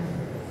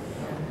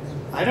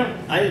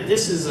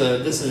 This is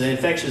an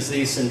infectious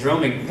disease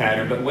syndromic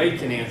pattern, but Wade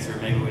can answer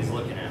maybe what he's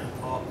looking at.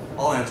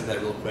 I'll answer that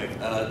real quick.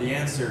 The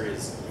answer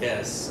is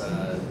yes.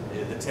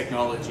 The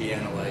technology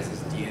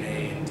analyzes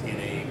DNA and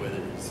TNA, whether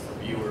it's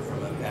from you or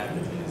from a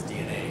pathogen, is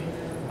DNA.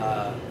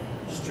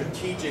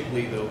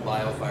 Strategically, though,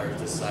 BioFire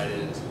has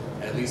decided,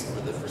 at least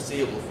for the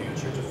foreseeable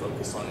future, to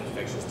focus on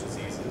infectious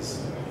diseases.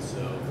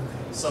 So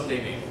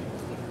someday maybe.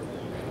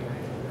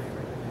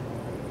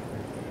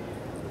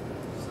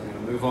 So I'm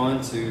going to move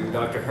on to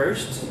Dr.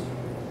 Hurst to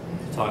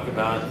talk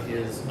about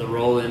the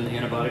role in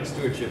antibiotic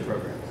stewardship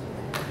programs.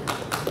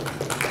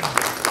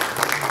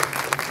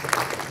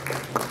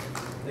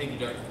 Thank you,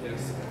 Dr.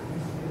 McKinnis.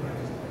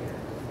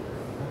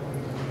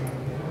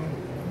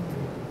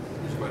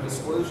 Here's my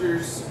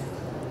disclosures.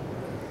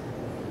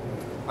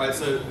 All right,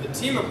 so the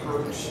team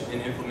approach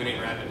in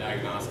implementing rapid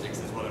diagnostics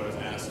is what I was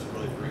asked to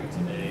really bring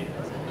today.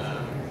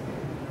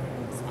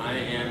 I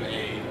am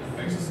an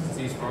infectious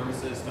disease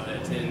pharmacist. I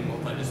attend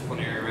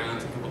multidisciplinary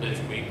rounds a couple days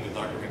a week with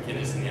Dr.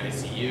 McKinnis in the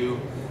ICU.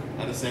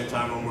 At the same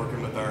time, I'm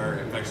working with our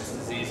infectious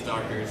disease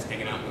doctors,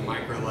 hanging out in the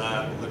micro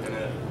lab, looking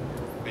at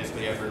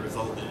basically every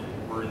result that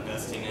we're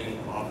investing in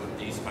off of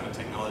these kind of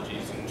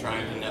technologies and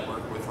trying to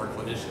network with our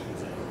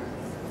clinicians.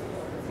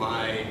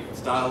 My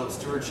style of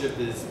stewardship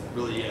is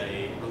really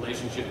a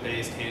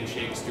relationship-based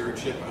handshake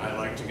stewardship. I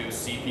like to go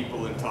see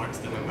people and talk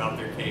to them about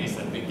their case.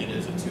 I think it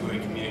is a two-way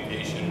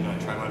communication. I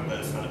try my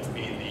best not to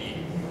be the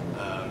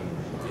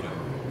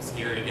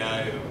scary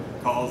guy who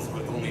calls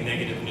with only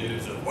negative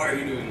news of why are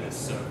you doing this.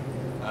 So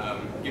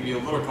give you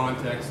a little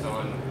context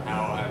on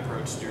how I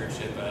approach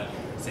stewardship at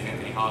St.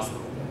 Anthony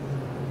Hospital.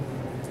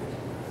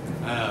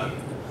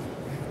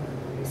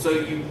 So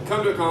you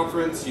come to a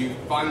conference, you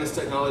find this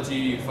technology,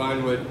 you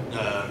find what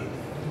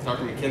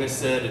Dr. McKinnis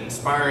said,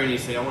 inspiring, you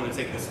say, I want to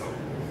take this home.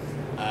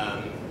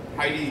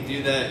 How do you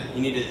do that?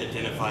 You need to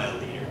identify a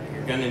leader.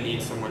 You're going to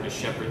need someone to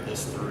shepherd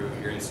this through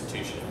your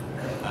institution.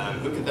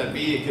 Who could that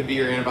be? It could be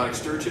your antibiotic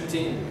stewardship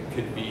team. It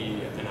could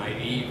be an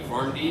ID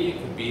PharmD.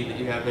 It could be that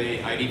you have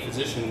a ID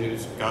physician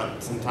who's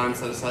got some time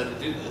set aside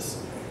to do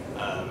this.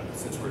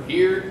 Since we're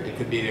here, it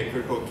could be a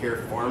critical care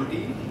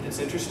PharmD that's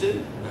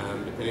interested,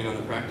 depending on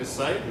the practice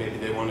site. Maybe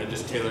they want to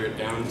just tailor it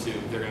down to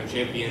they're going to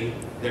champion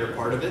their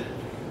part of it,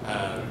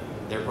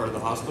 their part of the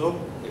hospital.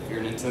 If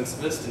you're an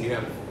intensivist and you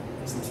have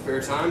some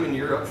spare time and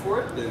you're up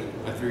for it, then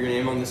I threw your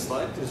name on this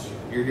slide because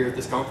you're here at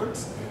this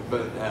conference,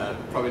 but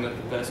probably not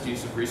the best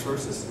use of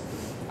resources.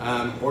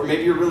 Or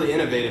maybe you're really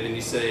innovative and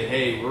you say,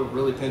 hey, we're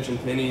really pinching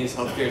pennies,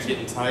 healthcare's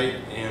getting tight,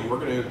 and we're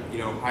going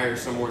to hire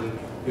someone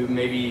who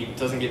maybe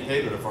doesn't get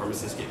paid but a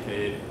pharmacist get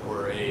paid,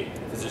 or a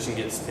physician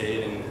gets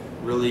paid, and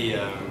really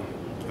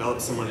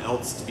develop someone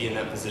else to be in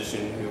that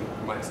position who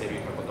might save you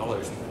a couple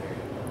dollars in the area.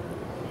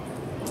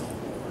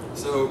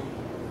 So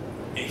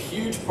a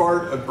huge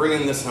part of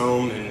bringing this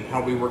home and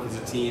how we work as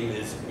a team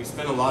is we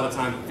spend a lot of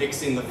time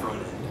fixing the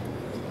front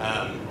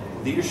end.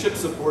 Leadership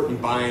support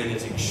and buy-in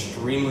is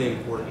extremely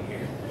important here.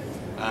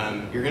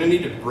 You're going to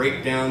need to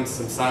break down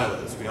some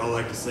silos. We all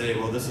like to say,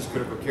 well, this is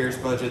critical care's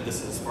budget,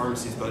 this is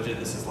pharmacy's budget,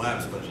 this is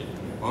lab's budget.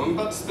 Well, I'm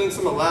about to spend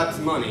some of lab's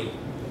money,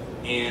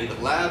 and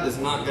lab is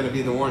not going to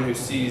be the one who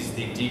sees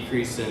the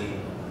decrease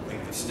in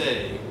length of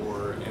stay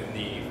or in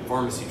the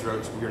pharmacy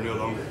drugs we are no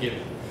longer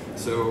given.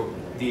 So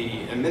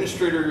the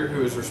administrator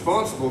who is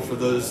responsible for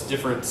those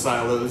different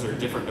silos or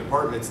different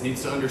departments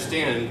needs to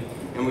understand,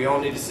 and we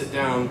all need to sit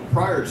down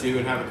prior to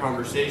and have a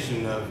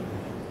conversation of,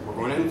 we're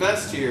going to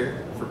invest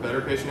here for better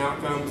patient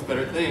outcomes,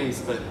 better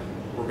things, but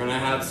we're going to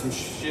have some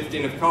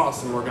shifting of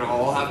costs, and we're going to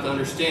all have to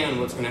understand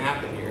what's going to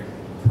happen here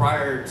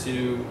prior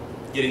to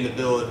getting the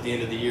bill at the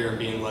end of the year and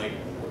being like,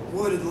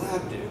 what did the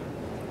lab do?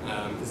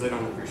 Because they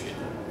don't appreciate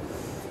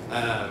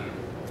that.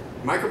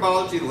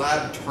 Microbiology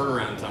lab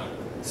turnaround time.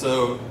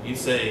 So you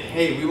say,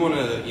 hey, we want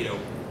to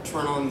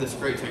turn on this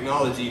great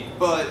technology,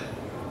 but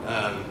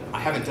I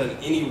haven't done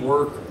any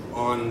work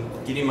on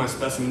getting my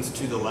specimens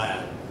to the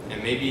lab.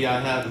 And maybe I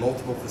have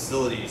multiple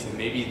facilities, and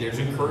maybe there's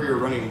a courier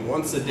running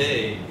once a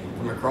day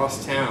from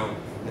across town,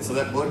 and so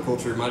that blood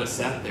culture might have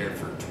sat there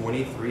for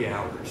 23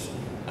 hours.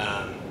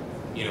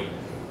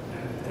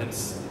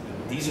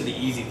 these are the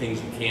easy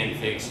things you can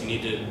fix. You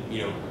need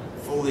to,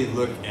 fully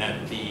look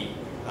at the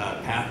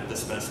path of the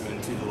specimen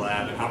to the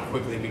lab and how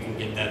quickly we can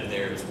get that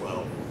there as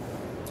well.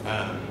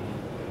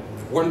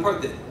 One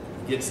part that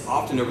gets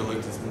often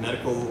overlooked is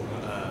medical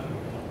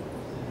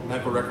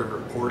record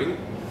reporting.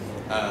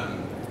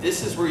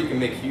 This is where you can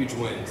make huge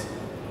wins.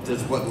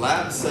 Does what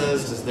lab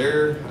says, does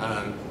their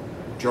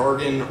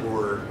jargon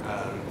or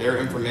their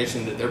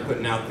information that they're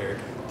putting out there,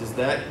 does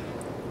that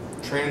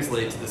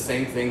translate to the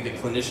same thing that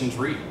clinicians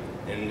read?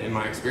 And in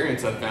my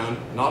experience, I've found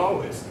not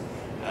always.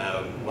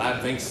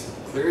 Lab thinks,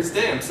 clear as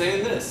day, I'm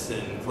saying this,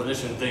 and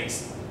clinician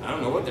thinks, I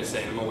don't know what they're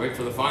saying, I'm gonna wait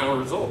for the final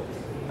result.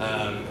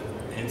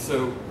 And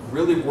so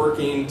really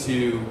working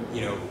to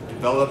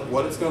develop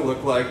what it's gonna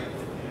look like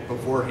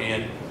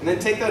beforehand, and then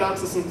take that out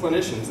to some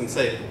clinicians and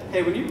say,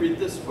 hey, when you read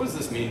this, what does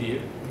this mean to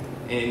you?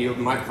 And you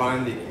might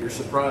find that you're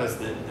surprised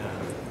that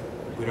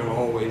we don't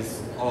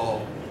always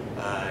all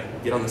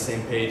get on the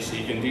same page, so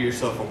you can do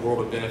yourself a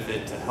world of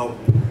benefit to help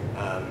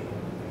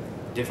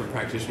different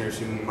practitioners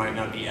who might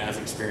not be as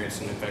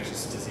experienced in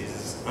infectious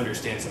diseases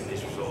understand some of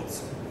these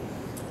results.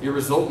 Your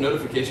result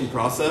notification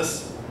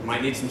process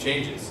might need some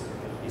changes.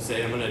 You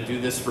say, I'm going to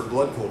do this for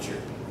blood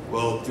culture.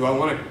 Well, do I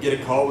want to get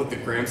a call with the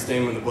gram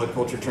stain when the blood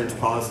culture turns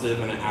positive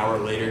and an hour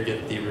later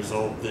get the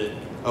result that,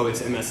 oh,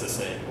 it's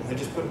MSSA? Well, I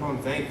just put them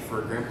on vanc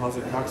for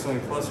gram-positive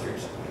coccidiosis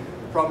clusters.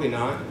 Probably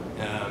not.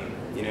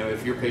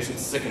 If your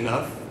patient's sick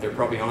enough, they're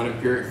probably on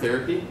empiric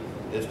therapy.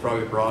 It's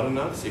probably broad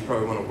enough, so you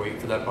probably want to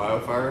wait for that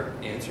BioFire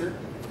answer.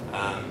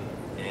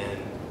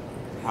 And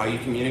how you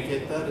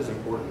communicate that is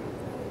important.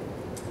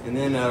 And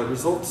then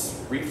results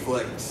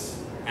reflect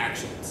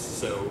actions.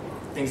 So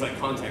things like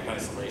contact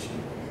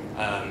isolation.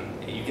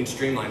 You can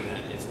streamline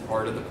that. It's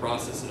part of the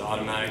process. It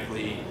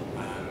automatically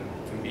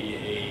can be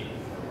a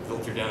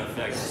filter down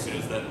effect. As soon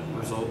as that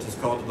result is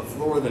called to the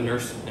floor, the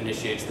nurse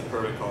initiates the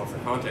protocol for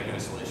contact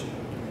isolation.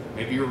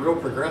 Maybe you're real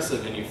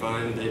progressive and you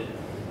find that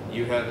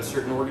you have a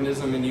certain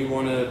organism and you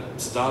want to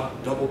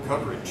stop double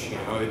coverage.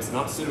 It's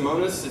not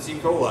Pseudomonas, it's E.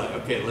 coli.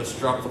 Okay, let's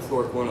drop the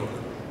fluoroquinolone.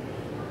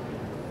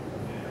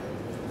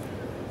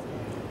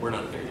 We're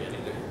not there yet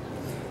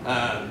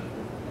either.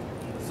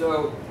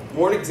 So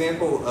one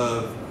example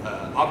of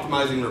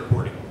optimizing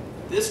reporting.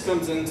 This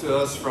comes into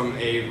us from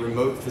a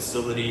remote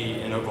facility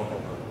in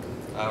Oklahoma.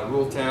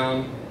 Rural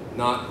town,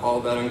 not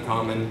all that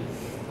uncommon.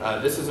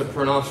 This is a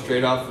print-off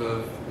straight off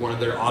of one of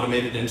their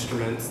automated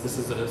instruments. This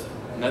is a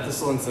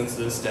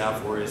methicillin-sensitive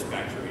Staph aureus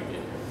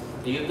bacteremia.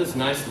 You get this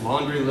nice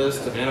laundry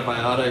list of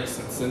antibiotics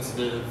and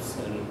sensitives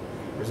and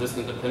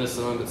resistant to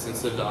penicillin but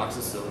sensitive to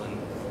oxacillin.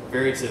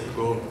 Very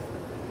typical.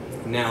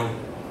 Now,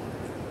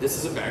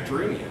 this is a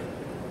bacteremia.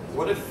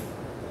 What if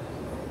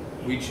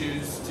we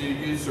choose to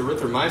use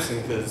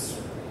erythromycin because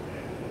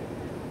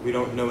we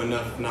don't know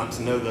enough not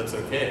to know that's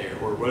okay?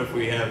 Or what if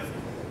we have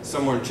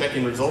someone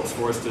checking results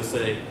for us to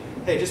say,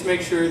 hey, just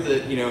make sure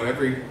that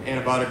every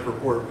antibiotic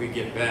report we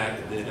get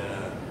back that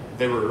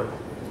they were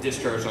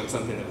discharged on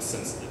something that was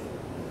sensitive,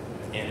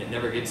 and it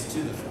never gets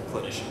to the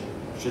clinician.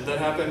 Should that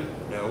happen?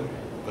 No,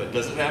 but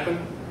does it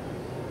happen?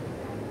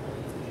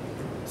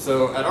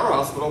 So at our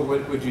hospital,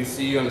 what would you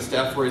see on a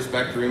Staph aureus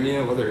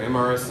bacteremia, whether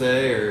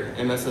MRSA or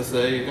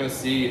MSSA? You're going to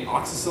see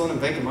oxacillin and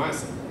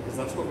vancomycin, because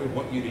that's what we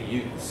want you to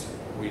use.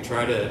 We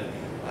try to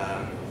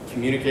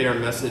communicate our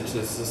message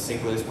as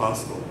succinctly as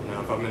possible.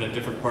 Now, if I'm in a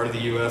different part of the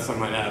U.S., I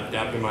might have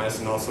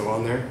daptomycin also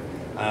on there,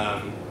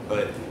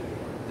 but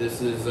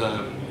this is,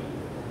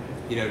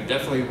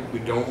 definitely we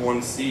don't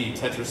want to see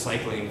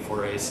tetracycline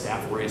for a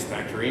Staph aureus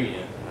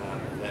bacteremia.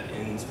 That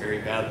ends very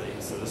badly.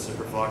 So this is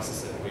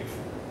ciprofloxacin. We've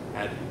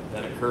had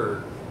that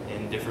occur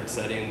in different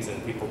settings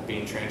and people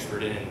being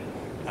transferred in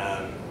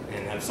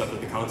and have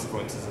suffered the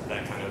consequences of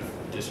that kind of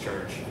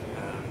discharge.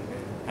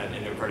 Had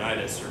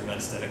endocarditis or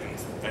metastatic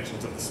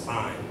infections of the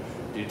spine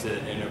due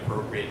to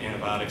inappropriate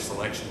antibiotic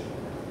selection.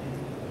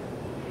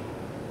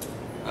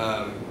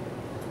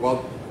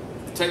 While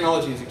the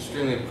technology is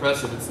extremely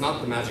impressive, it's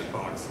not the magic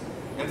box.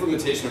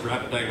 Implementation of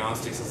rapid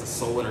diagnostics as a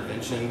sole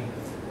intervention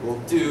will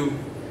do,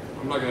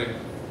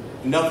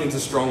 nothing's a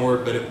strong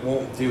word, but it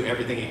won't do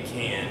everything it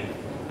can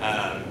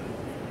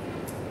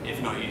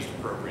if not used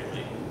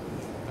appropriately.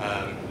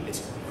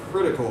 It's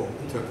critical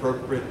to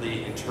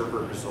appropriately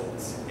interpret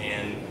results,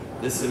 and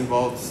this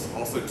involves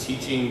also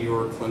teaching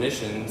your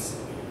clinicians,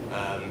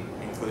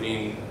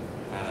 including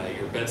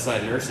your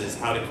bedside nurses,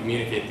 how to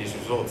communicate these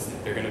results.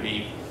 They're going to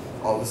be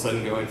all of a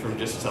sudden going from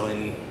just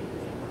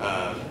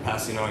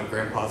passing on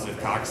gram-positive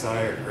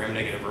cocci or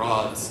gram-negative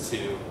rods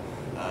to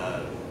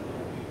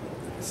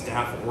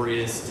Staph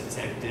aureus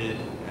detected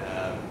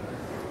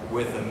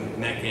with a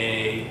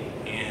MEC-A,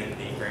 and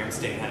the gram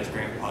stain has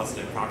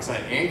gram-positive cocci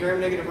and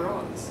gram-negative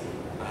rods.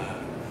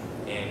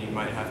 And you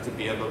might have to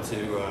be able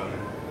to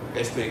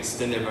basically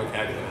extend their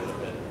vocabulary a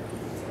little bit.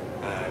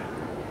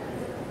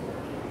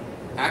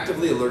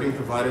 Actively alerting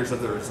providers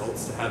of the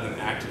results to have them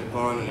acted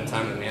upon in a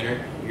timely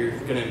manner. You're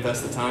going to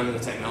invest the time in the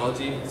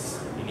technology.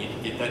 You need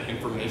to get that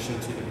information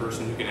to the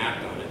person who can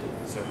act on it.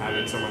 So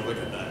having someone look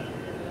at that.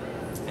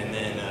 And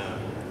then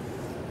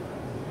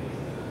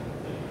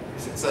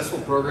Successful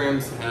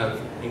programs have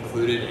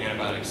included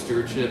antibiotic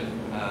stewardship,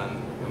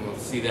 and we'll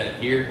see that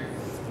here.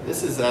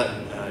 This is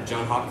at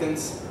Johns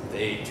Hopkins.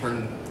 They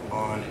turned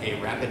on a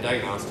rapid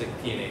diagnostic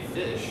PNA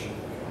fish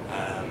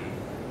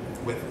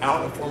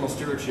without a formal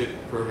stewardship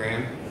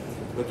program,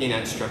 looking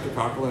at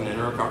streptococcal and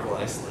enterococcal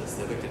isolates.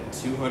 They looked at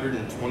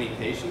 220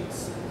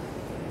 patients,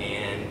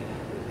 and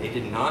they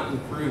did not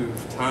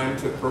improve time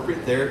to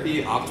appropriate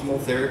therapy,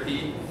 optimal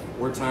therapy,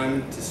 or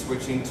time to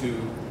switching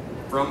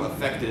from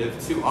effective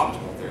to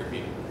optimal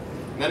therapy.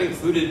 And that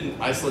included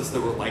isolates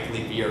that were likely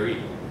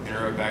VRE,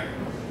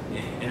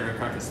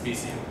 Enterococcus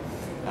specium,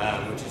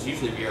 which is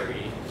usually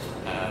VRE.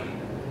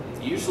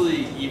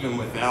 Usually, even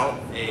without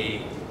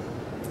a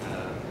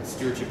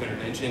stewardship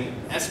intervention,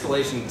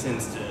 escalation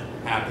tends to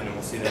happen, and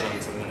we'll see that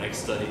on some of the next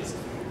studies.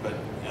 But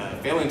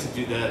failing to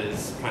do that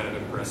is kind of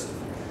impressive.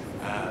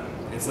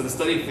 And so the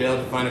study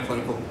failed to find a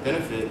clinical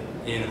benefit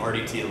in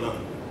RDT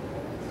alone.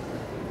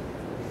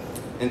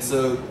 And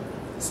so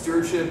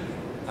stewardship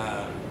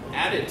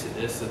added to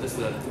this. So this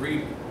is a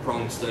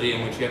three-pronged study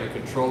in which you have a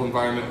control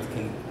environment with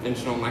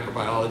conventional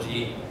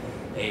microbiology,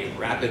 a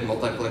rapid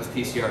multiplex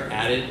PCR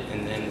added,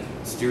 and then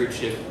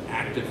stewardship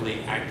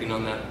actively acting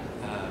on that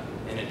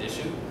in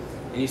addition.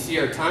 And you see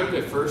our time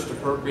to first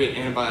appropriate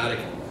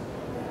antibiotic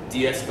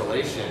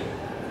de-escalation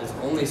is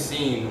only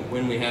seen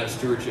when we have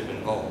stewardship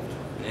involved,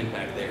 an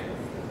impact there.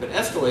 But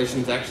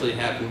escalations actually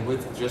happen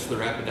with just the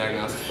rapid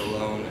diagnostic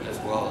alone, as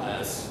well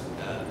as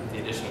the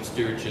addition of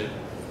stewardship.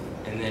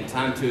 And then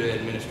time to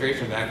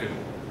administration of active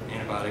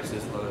antibiotics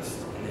is lowest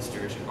in the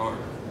stewardship arm.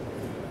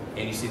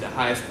 And you see the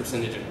highest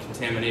percentage of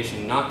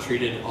contamination not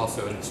treated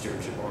also in the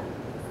stewardship arm.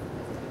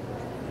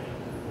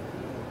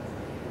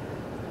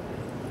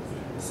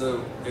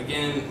 So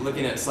again,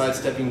 looking at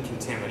sidestepping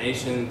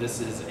contamination, this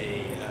is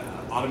a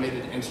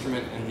automated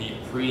instrument in the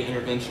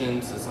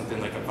pre-intervention, so something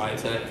like a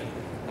Vitek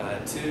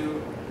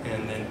 2,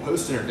 and then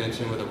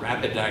post-intervention with a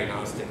rapid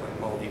diagnostic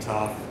like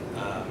MALDI-TOF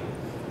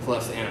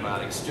plus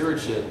antibiotic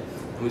stewardship.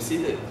 And we see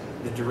that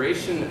the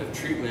duration of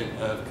treatment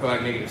of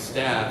coag-negative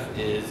staph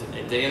is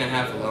a day and a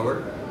half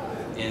lower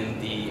in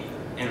the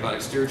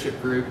antibiotic stewardship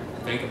group.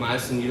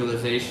 Vancomycin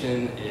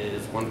utilization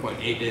is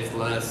 1.8 days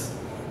less,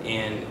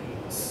 and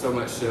so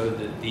much so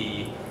that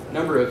the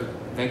number of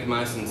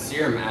vancomycin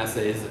serum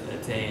assays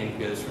attained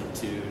goes from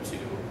 2 to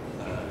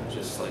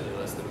just slightly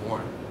less than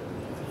 1.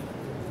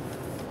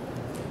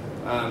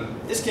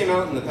 This came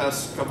out in the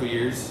past couple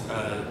years.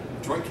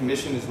 Joint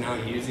Commission is now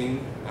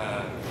using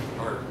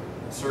or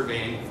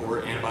surveying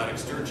for antibiotic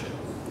stewardship.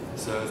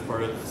 So as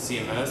part of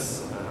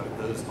CMS,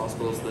 those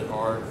hospitals that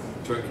are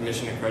Joint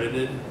Commission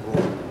accredited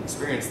will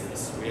experience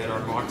this. We had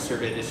our mock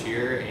survey this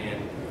year,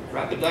 and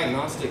rapid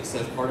diagnostics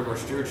as part of our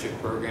stewardship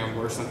program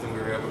were something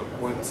we were able to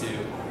point to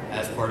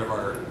as part of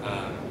our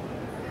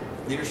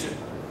leadership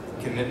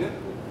commitment,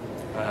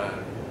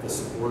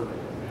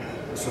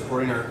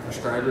 supporting our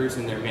prescribers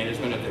in their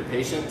management of their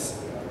patients.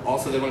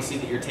 Also, they want to see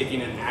that you're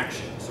taking an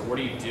action. So what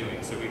are you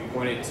doing? So we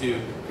pointed to,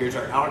 here's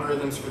our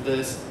algorithms for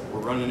this, we're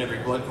running every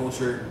blood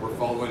culture, we're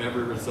following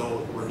every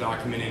result, we're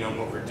documenting on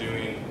what we're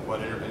doing, what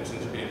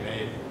interventions are being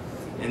made,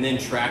 and then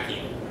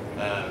tracking.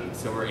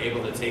 So we're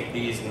able to take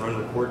these and run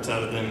reports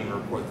out of them and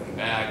report them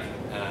back.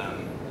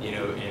 And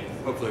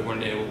hopefully one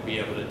day we'll be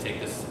able to take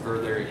this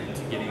further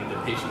into getting the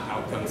patient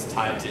outcomes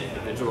tied to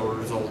individual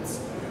results.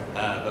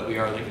 But we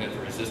are looking at the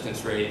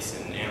resistance rates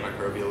and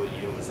antimicrobial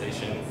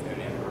utilization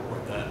and able to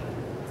report that.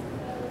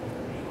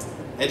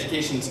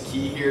 Education is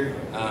key here.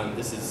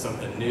 This is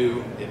something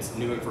new. It's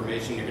new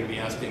information. You're going to be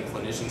asking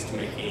clinicians to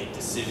make a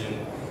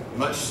decision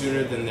much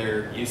sooner than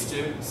they're used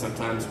to.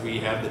 Sometimes we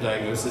have the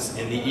diagnosis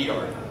in the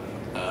ER.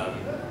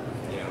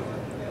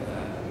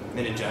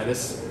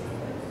 Meningitis.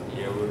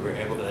 We were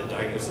able to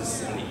diagnose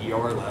this in the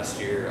ER last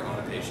year on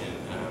a patient.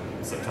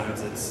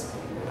 Sometimes it's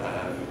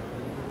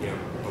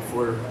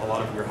before a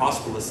lot of your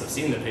hospitalists have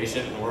seen the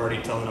patient, and we're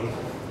already telling them,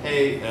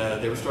 hey,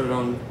 they were started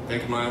on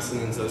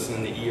vancomycin and zosyn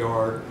in the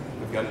ER.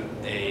 We've got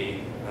a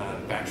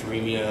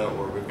bacteremia,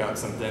 or we've got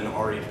something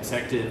already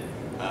detected.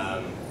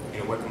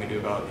 What can we do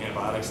about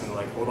antibiotics? And they're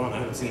like, hold on, I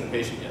haven't seen the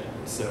patient yet.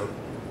 So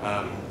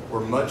we're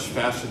much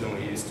faster than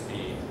we used to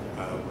be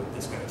with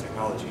this kind of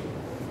technology.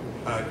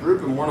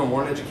 Group and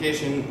one-on-one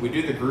education, we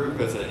do the group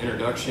as an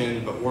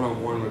introduction, but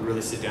one-on-one we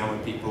really sit down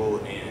with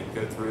people and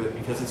go through it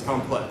because it's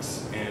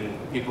complex and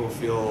people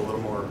feel a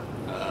little more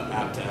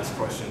apt to ask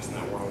questions in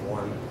that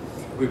one-on-one.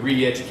 We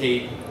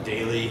re-educate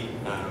daily,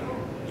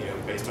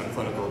 based on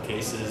clinical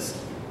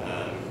cases.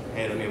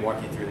 Hey, let me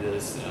walk you through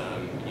this.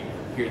 You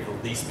hear the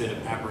least bit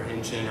of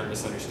apprehension or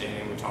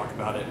misunderstanding, we talk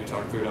about it, we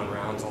talk through it on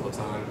rounds all the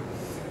time.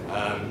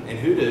 And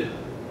who to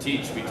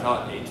teach, we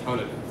taught a ton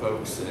of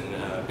folks,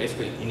 and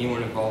basically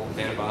anyone involved with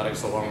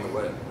antibiotics along the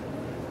way.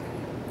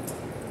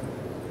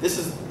 This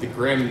is the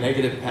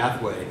gram-negative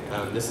pathway.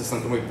 This is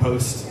something we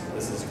post.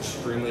 This is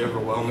extremely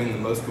overwhelming, the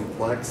most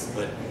complex,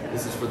 but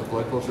this is for the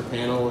blood culture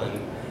panel.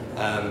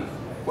 And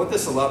what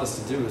this allowed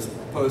us to do is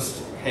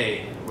post,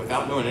 hey,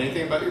 without knowing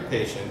anything about your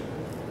patient,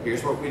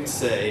 here's what we'd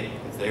say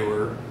if they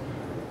were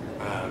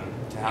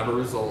to have a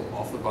result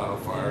off the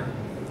BioFire.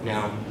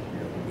 Now,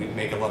 we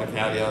make a lot of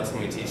caveats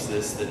when we teach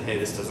this that, hey,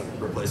 this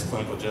doesn't replace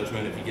clinical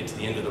judgment. If you get to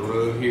the end of the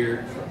road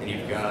here and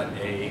you've got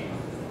a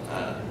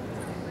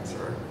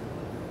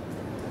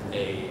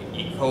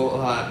E.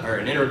 coli or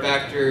an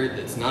Enterobacter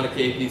that's not a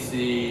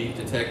KPC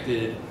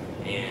detected,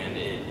 and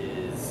it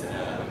is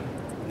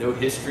no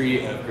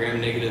history of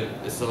gram-negative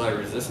bacilli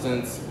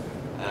resistance,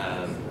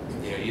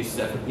 use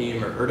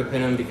cefepime or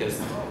ertapenem because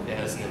it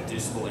has an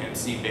inducible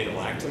AMC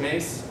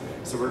beta-lactamase.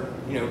 So we're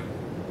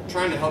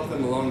trying to help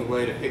them along the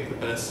way to pick the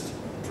best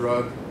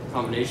drug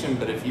combination.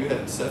 But if you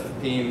had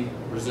cefepime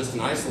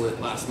resistant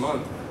isolate last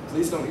month,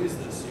 please don't use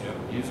this.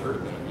 Use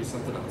ertapenem, use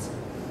something else.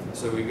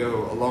 So we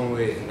go a long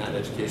way in that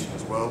education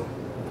as well.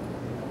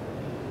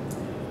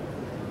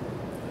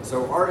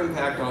 So our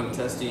impact on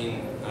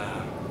testing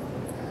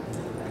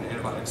an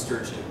antibiotic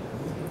stewardship.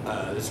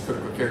 This is a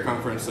critical care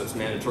conference, so it's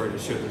mandatory to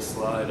show this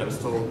slide. I was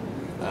told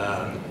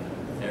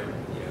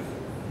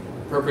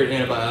appropriate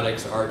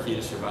antibiotics are key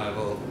to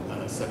survival.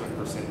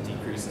 7%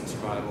 decrease in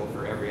survival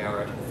for every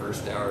hour after the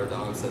first hour of the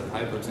onset of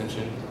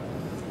hypotension,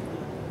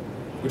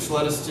 which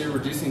led us to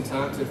reducing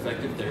time to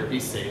effective therapy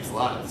saves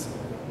lives.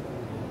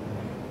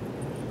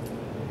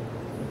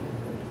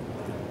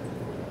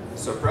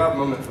 So a proud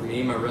moment for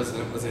me. My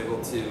resident was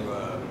able to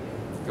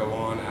go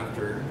on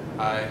after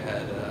I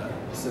had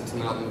sent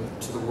him out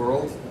into the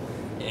world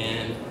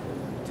and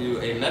do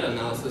a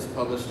meta-analysis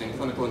published in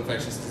Clinical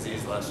Infectious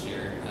Disease last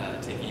year,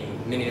 taking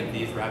many of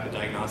these rapid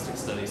diagnostic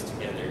studies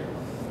together,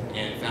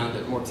 and found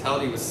that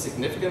mortality was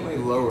significantly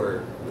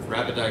lower with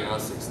rapid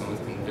diagnostics than with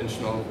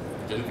conventional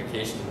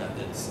identification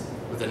methods,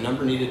 with a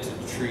number needed to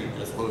treat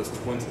as low as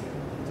 20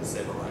 to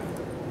save a life.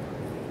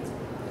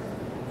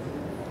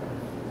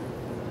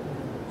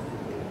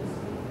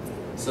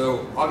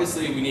 So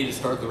obviously we need to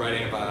start the right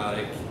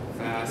antibiotic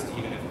fast,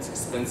 even if it's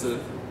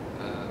expensive.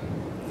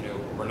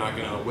 We're not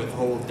going to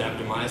withhold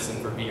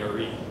daptomycin for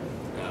VRE.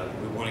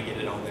 We want to get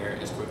it on there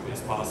as quickly as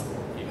possible,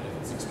 even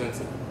if it's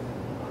expensive.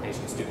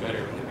 Patients do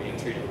better when they're being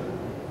treated.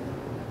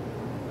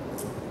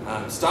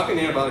 Stopping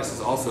antibiotics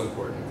is also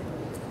important.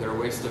 They're a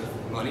waste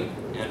of money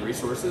and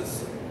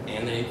resources,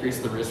 and they increase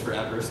the risk for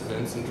adverse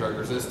events and drug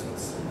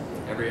resistance.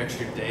 Every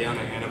extra day on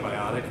an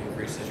antibiotic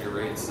increases your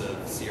rates of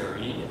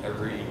CRE.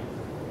 Every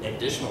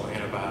additional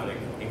antibiotic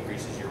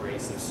increases your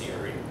rates of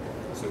CRE.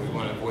 So we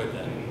want to avoid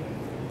that.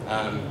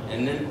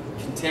 And then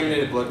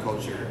contaminated blood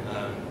culture.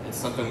 It's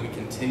something we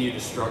continue to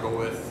struggle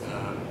with.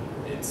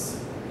 It's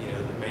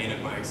the bane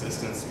of my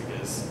existence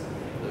because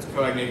those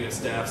coag-negative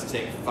staphs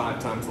take 5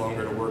 times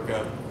longer to work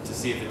up to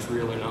see if it's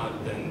real or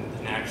not than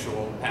an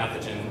actual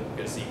pathogen,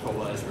 because E.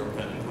 coli is real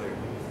cut and clear.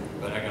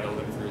 But I got to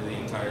look through the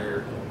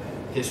entire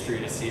history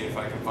to see if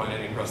I can find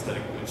any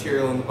prosthetic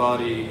material in the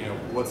body,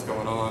 what's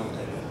going on,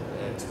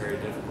 and it's very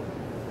difficult.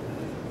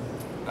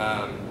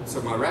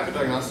 So my rapid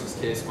diagnostics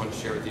case I want to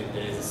share with you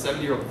today is a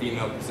 70-year-old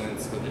female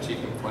presents with a chief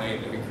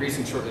complaint of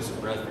increasing shortness of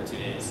breath for 2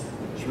 days.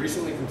 She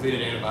recently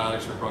completed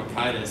antibiotics for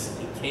bronchitis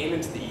and came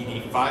into the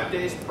ED 5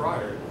 days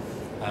prior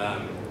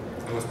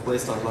and was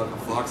placed on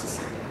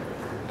levofloxacin.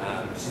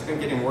 She's been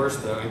getting worse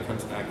though and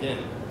comes back in.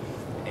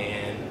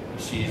 And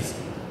she's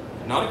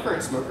not a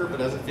current smoker, but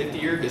has a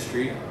 50-year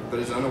history, but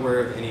is unaware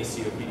of any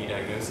COPD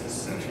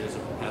diagnosis. She has a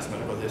past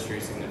medical history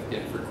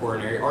significant for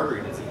coronary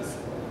artery disease.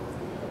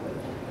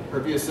 Her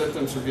view of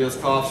symptoms reveals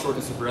cough,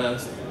 shortness of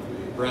breath,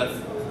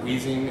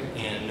 wheezing,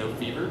 and no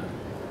fever.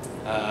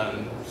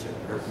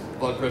 Her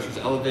blood pressure is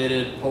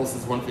elevated, pulse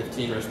is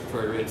 115,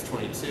 respiratory rate is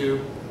 22,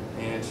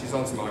 and she's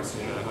on some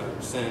oxygen at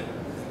 100%.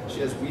 She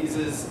has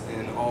wheezes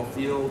in all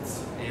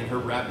fields, and her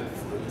rapid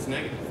fluid is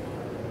negative.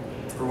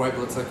 Her white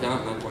blood cell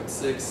count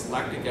 9.6,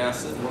 lactic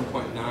acid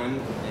 1.9,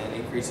 and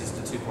increases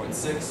to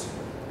 2.6.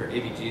 Her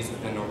ABG is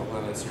within normal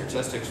limits. Her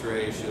chest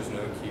X-ray shows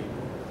no acute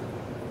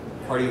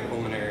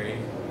cardiopulmonary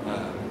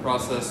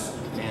process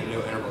and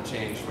no interval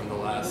change from the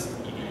last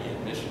ED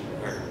admission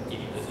or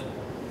ED visit.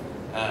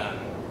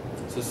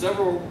 So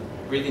several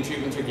breathing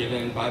treatments are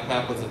given.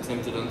 BiPAP was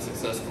attempted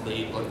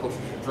unsuccessfully. Blood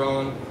cultures were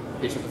drawn.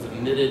 Patient was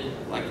admitted.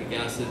 Lactic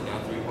acid now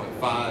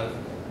 3.5.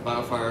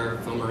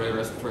 BioFire, film array,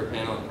 respiratory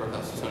panel, and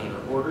procalcitonin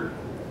are ordered.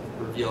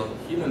 Reveal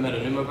human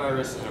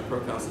metapneumovirus and a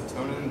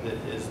procalcitonin that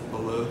is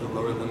below the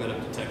lower limit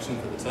of detection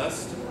for the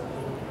test.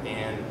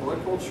 And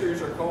blood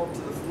cultures are called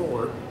to the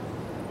floor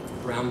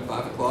around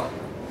 5 o'clock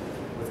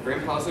with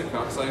gram-positive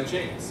cocci and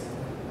chains.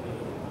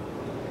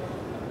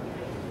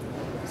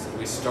 So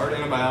we start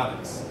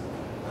antibiotics.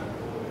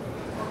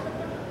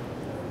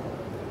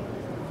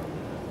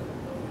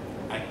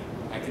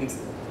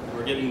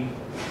 We're getting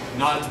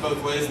nods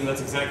both ways, and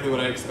that's exactly what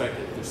I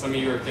expected. There's some of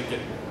you who are thinking,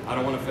 I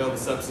don't want to fail the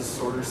sepsis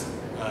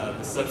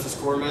the sepsis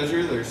score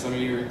measure. There's some of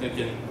you who are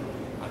thinking,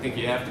 I think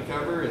you have to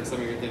cover, and some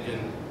of you are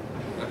thinking,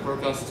 that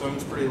procalcitonin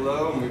is pretty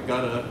low, and we've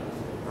got a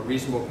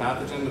reasonable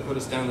pathogen to put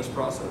us down this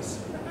process.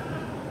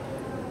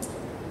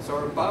 So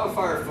our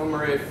BioFire film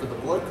array for the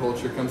blood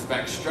culture comes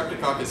back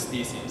Streptococcus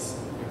species.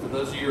 And for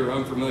those of you who are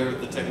unfamiliar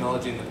with the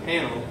technology in the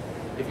panel,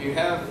 if you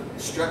have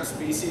strep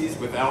species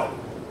without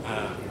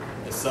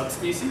the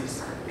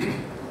subspecies,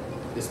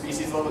 the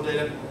species level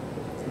data,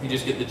 if you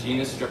just get the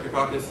genus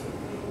Streptococcus,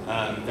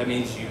 That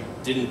means you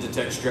didn't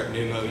detect strep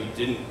pneumo, you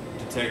didn't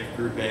detect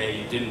group A,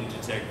 you didn't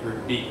detect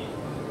group B.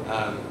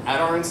 At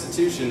our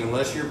institution,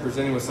 unless you're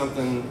presenting with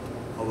something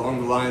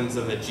along the lines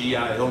of a GI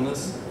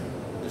illness,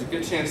 there's a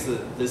good chance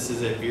that this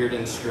is a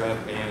beard-end strep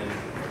and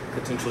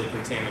potentially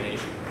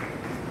contamination.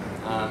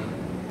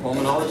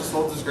 Pulmonologist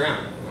holds his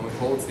ground and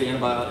withholds the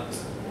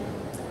antibiotics.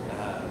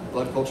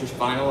 Blood cultures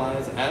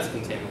finalize as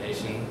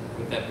contamination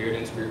with that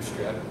beard-end group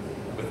strep,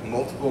 with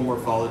multiple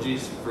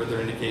morphologies, further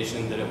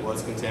indication that it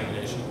was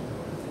contamination.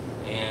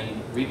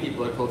 And repeat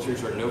blood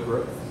cultures are no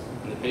growth.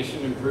 And the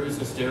patient improves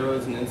with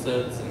steroids and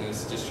NSAIDs and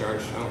is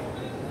discharged home.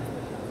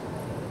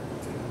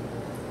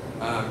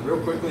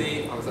 Real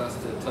quickly, I was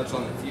asked to touch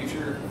on the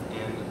future,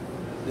 and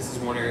this is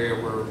one area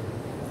where,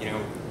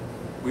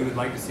 we would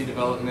like to see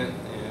development,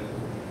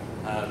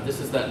 and this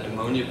is that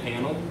pneumonia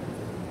panel.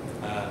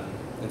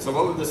 And so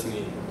what would this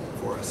mean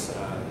for us?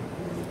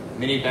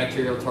 Many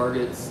bacterial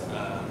targets,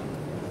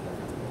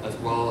 as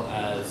well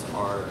as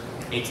our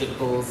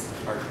atypicals,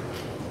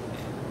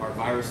 our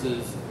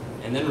viruses,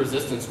 and then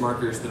resistance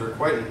markers that are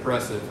quite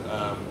impressive.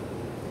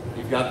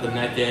 You've got the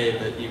MEC-A,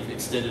 but you've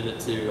extended it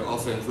to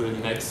also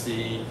include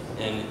MEC-C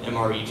and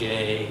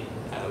MREJ.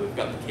 We've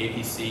got the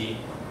KPC.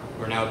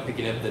 We're now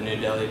picking up the New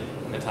Delhi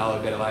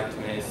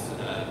metallo-beta-lactamase,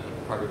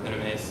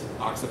 carbapenemase,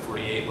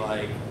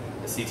 OXA48-like,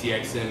 the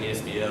CTXM,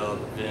 ESBL,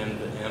 the VIM,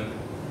 the IMP.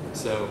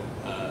 So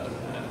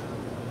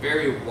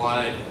very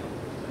wide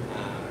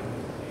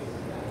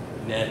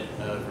net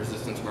of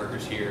resistance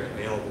markers here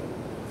available.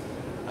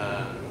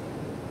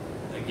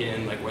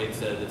 Again, like Wade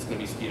said, it's going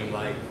to be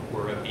sputum-like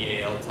or a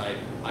BAL type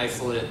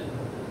isolate.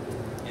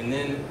 And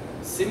then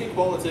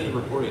semi-qualitative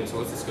reporting. So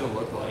what's this going to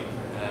look like?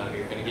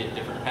 You're going to get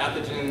different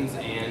pathogens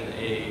and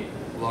a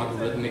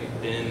logarithmic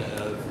bin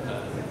of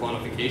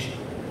quantification.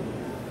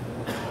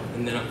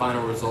 And then a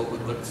final result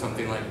would look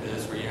something like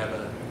this, where you have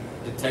a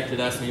detected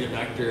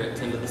Acinetobacter at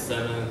 10 to the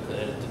 7th,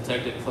 a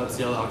detected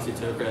Klebsiella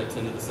oxytocra at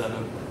 10 to the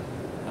 7th.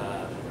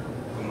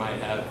 We might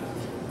have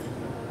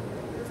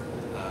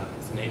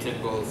some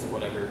atypicals,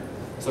 whatever.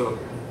 So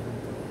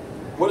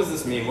what does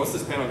this mean? What's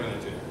this panel going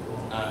to do?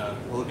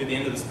 Will it be the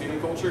end of the sputum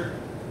culture?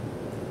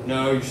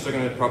 No, you're still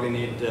going to probably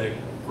need to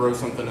grow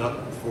something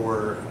up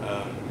for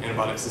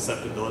antibiotic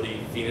susceptibility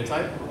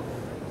phenotype,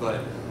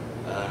 but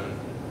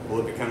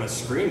will it become a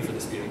screen for the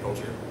sputum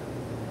culture?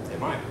 It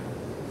might.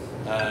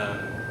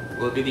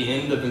 Will it be the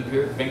end of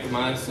empiric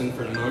vancomycin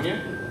for pneumonia?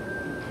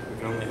 We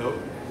can only hope.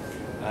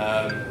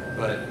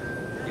 But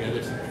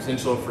there's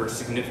potential for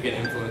significant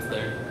influence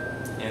there.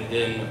 And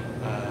then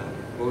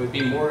will we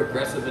be more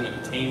aggressive in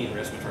obtaining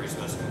respiratory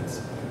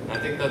specimens? And I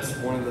think that's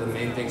one of the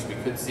main things we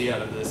could see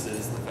out of this,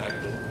 is the fact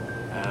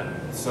that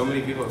so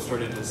many people have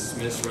started to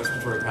dismiss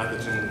respiratory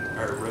pathogen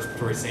or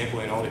respiratory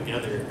sampling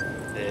altogether,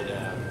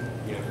 that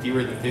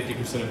fewer than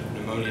 50% of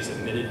pneumonias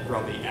admitted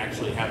probably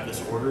actually have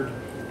this ordered,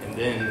 and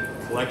then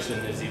collection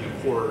is even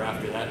poorer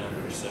after that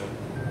number. So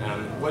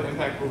what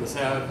impact will this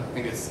have? I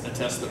think it's a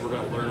test that we're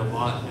going to learn a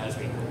lot as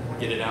we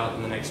get it out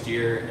in the next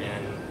year,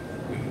 and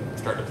we can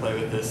start to play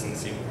with this and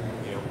see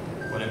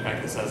what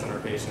impact this has on our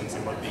patients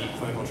and what the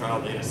clinical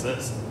trial data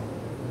says.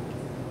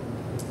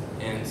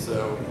 And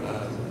so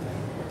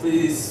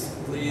please,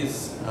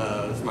 this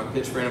is my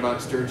pitch for antibiotic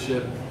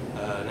stewardship.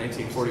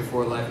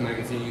 1944 Life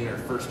magazine, our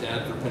first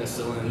ad for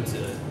penicillin,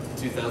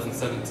 to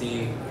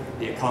 2017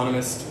 The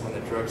Economist, When the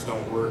Drugs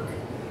Don't Work.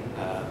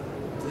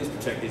 Please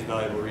protect these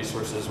valuable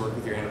resources, work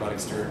with your antibiotic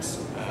stewards.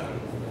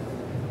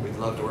 We'd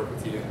love to work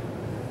with you.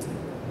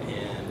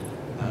 And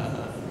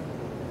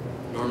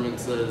Norman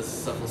says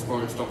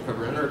cephalosporins don't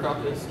cover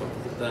enterococcus, don't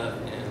forget that.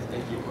 And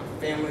thank you to my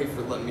family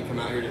for letting me come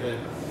out here today.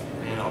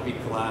 And I'll be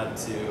glad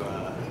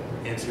to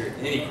answer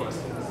any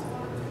questions.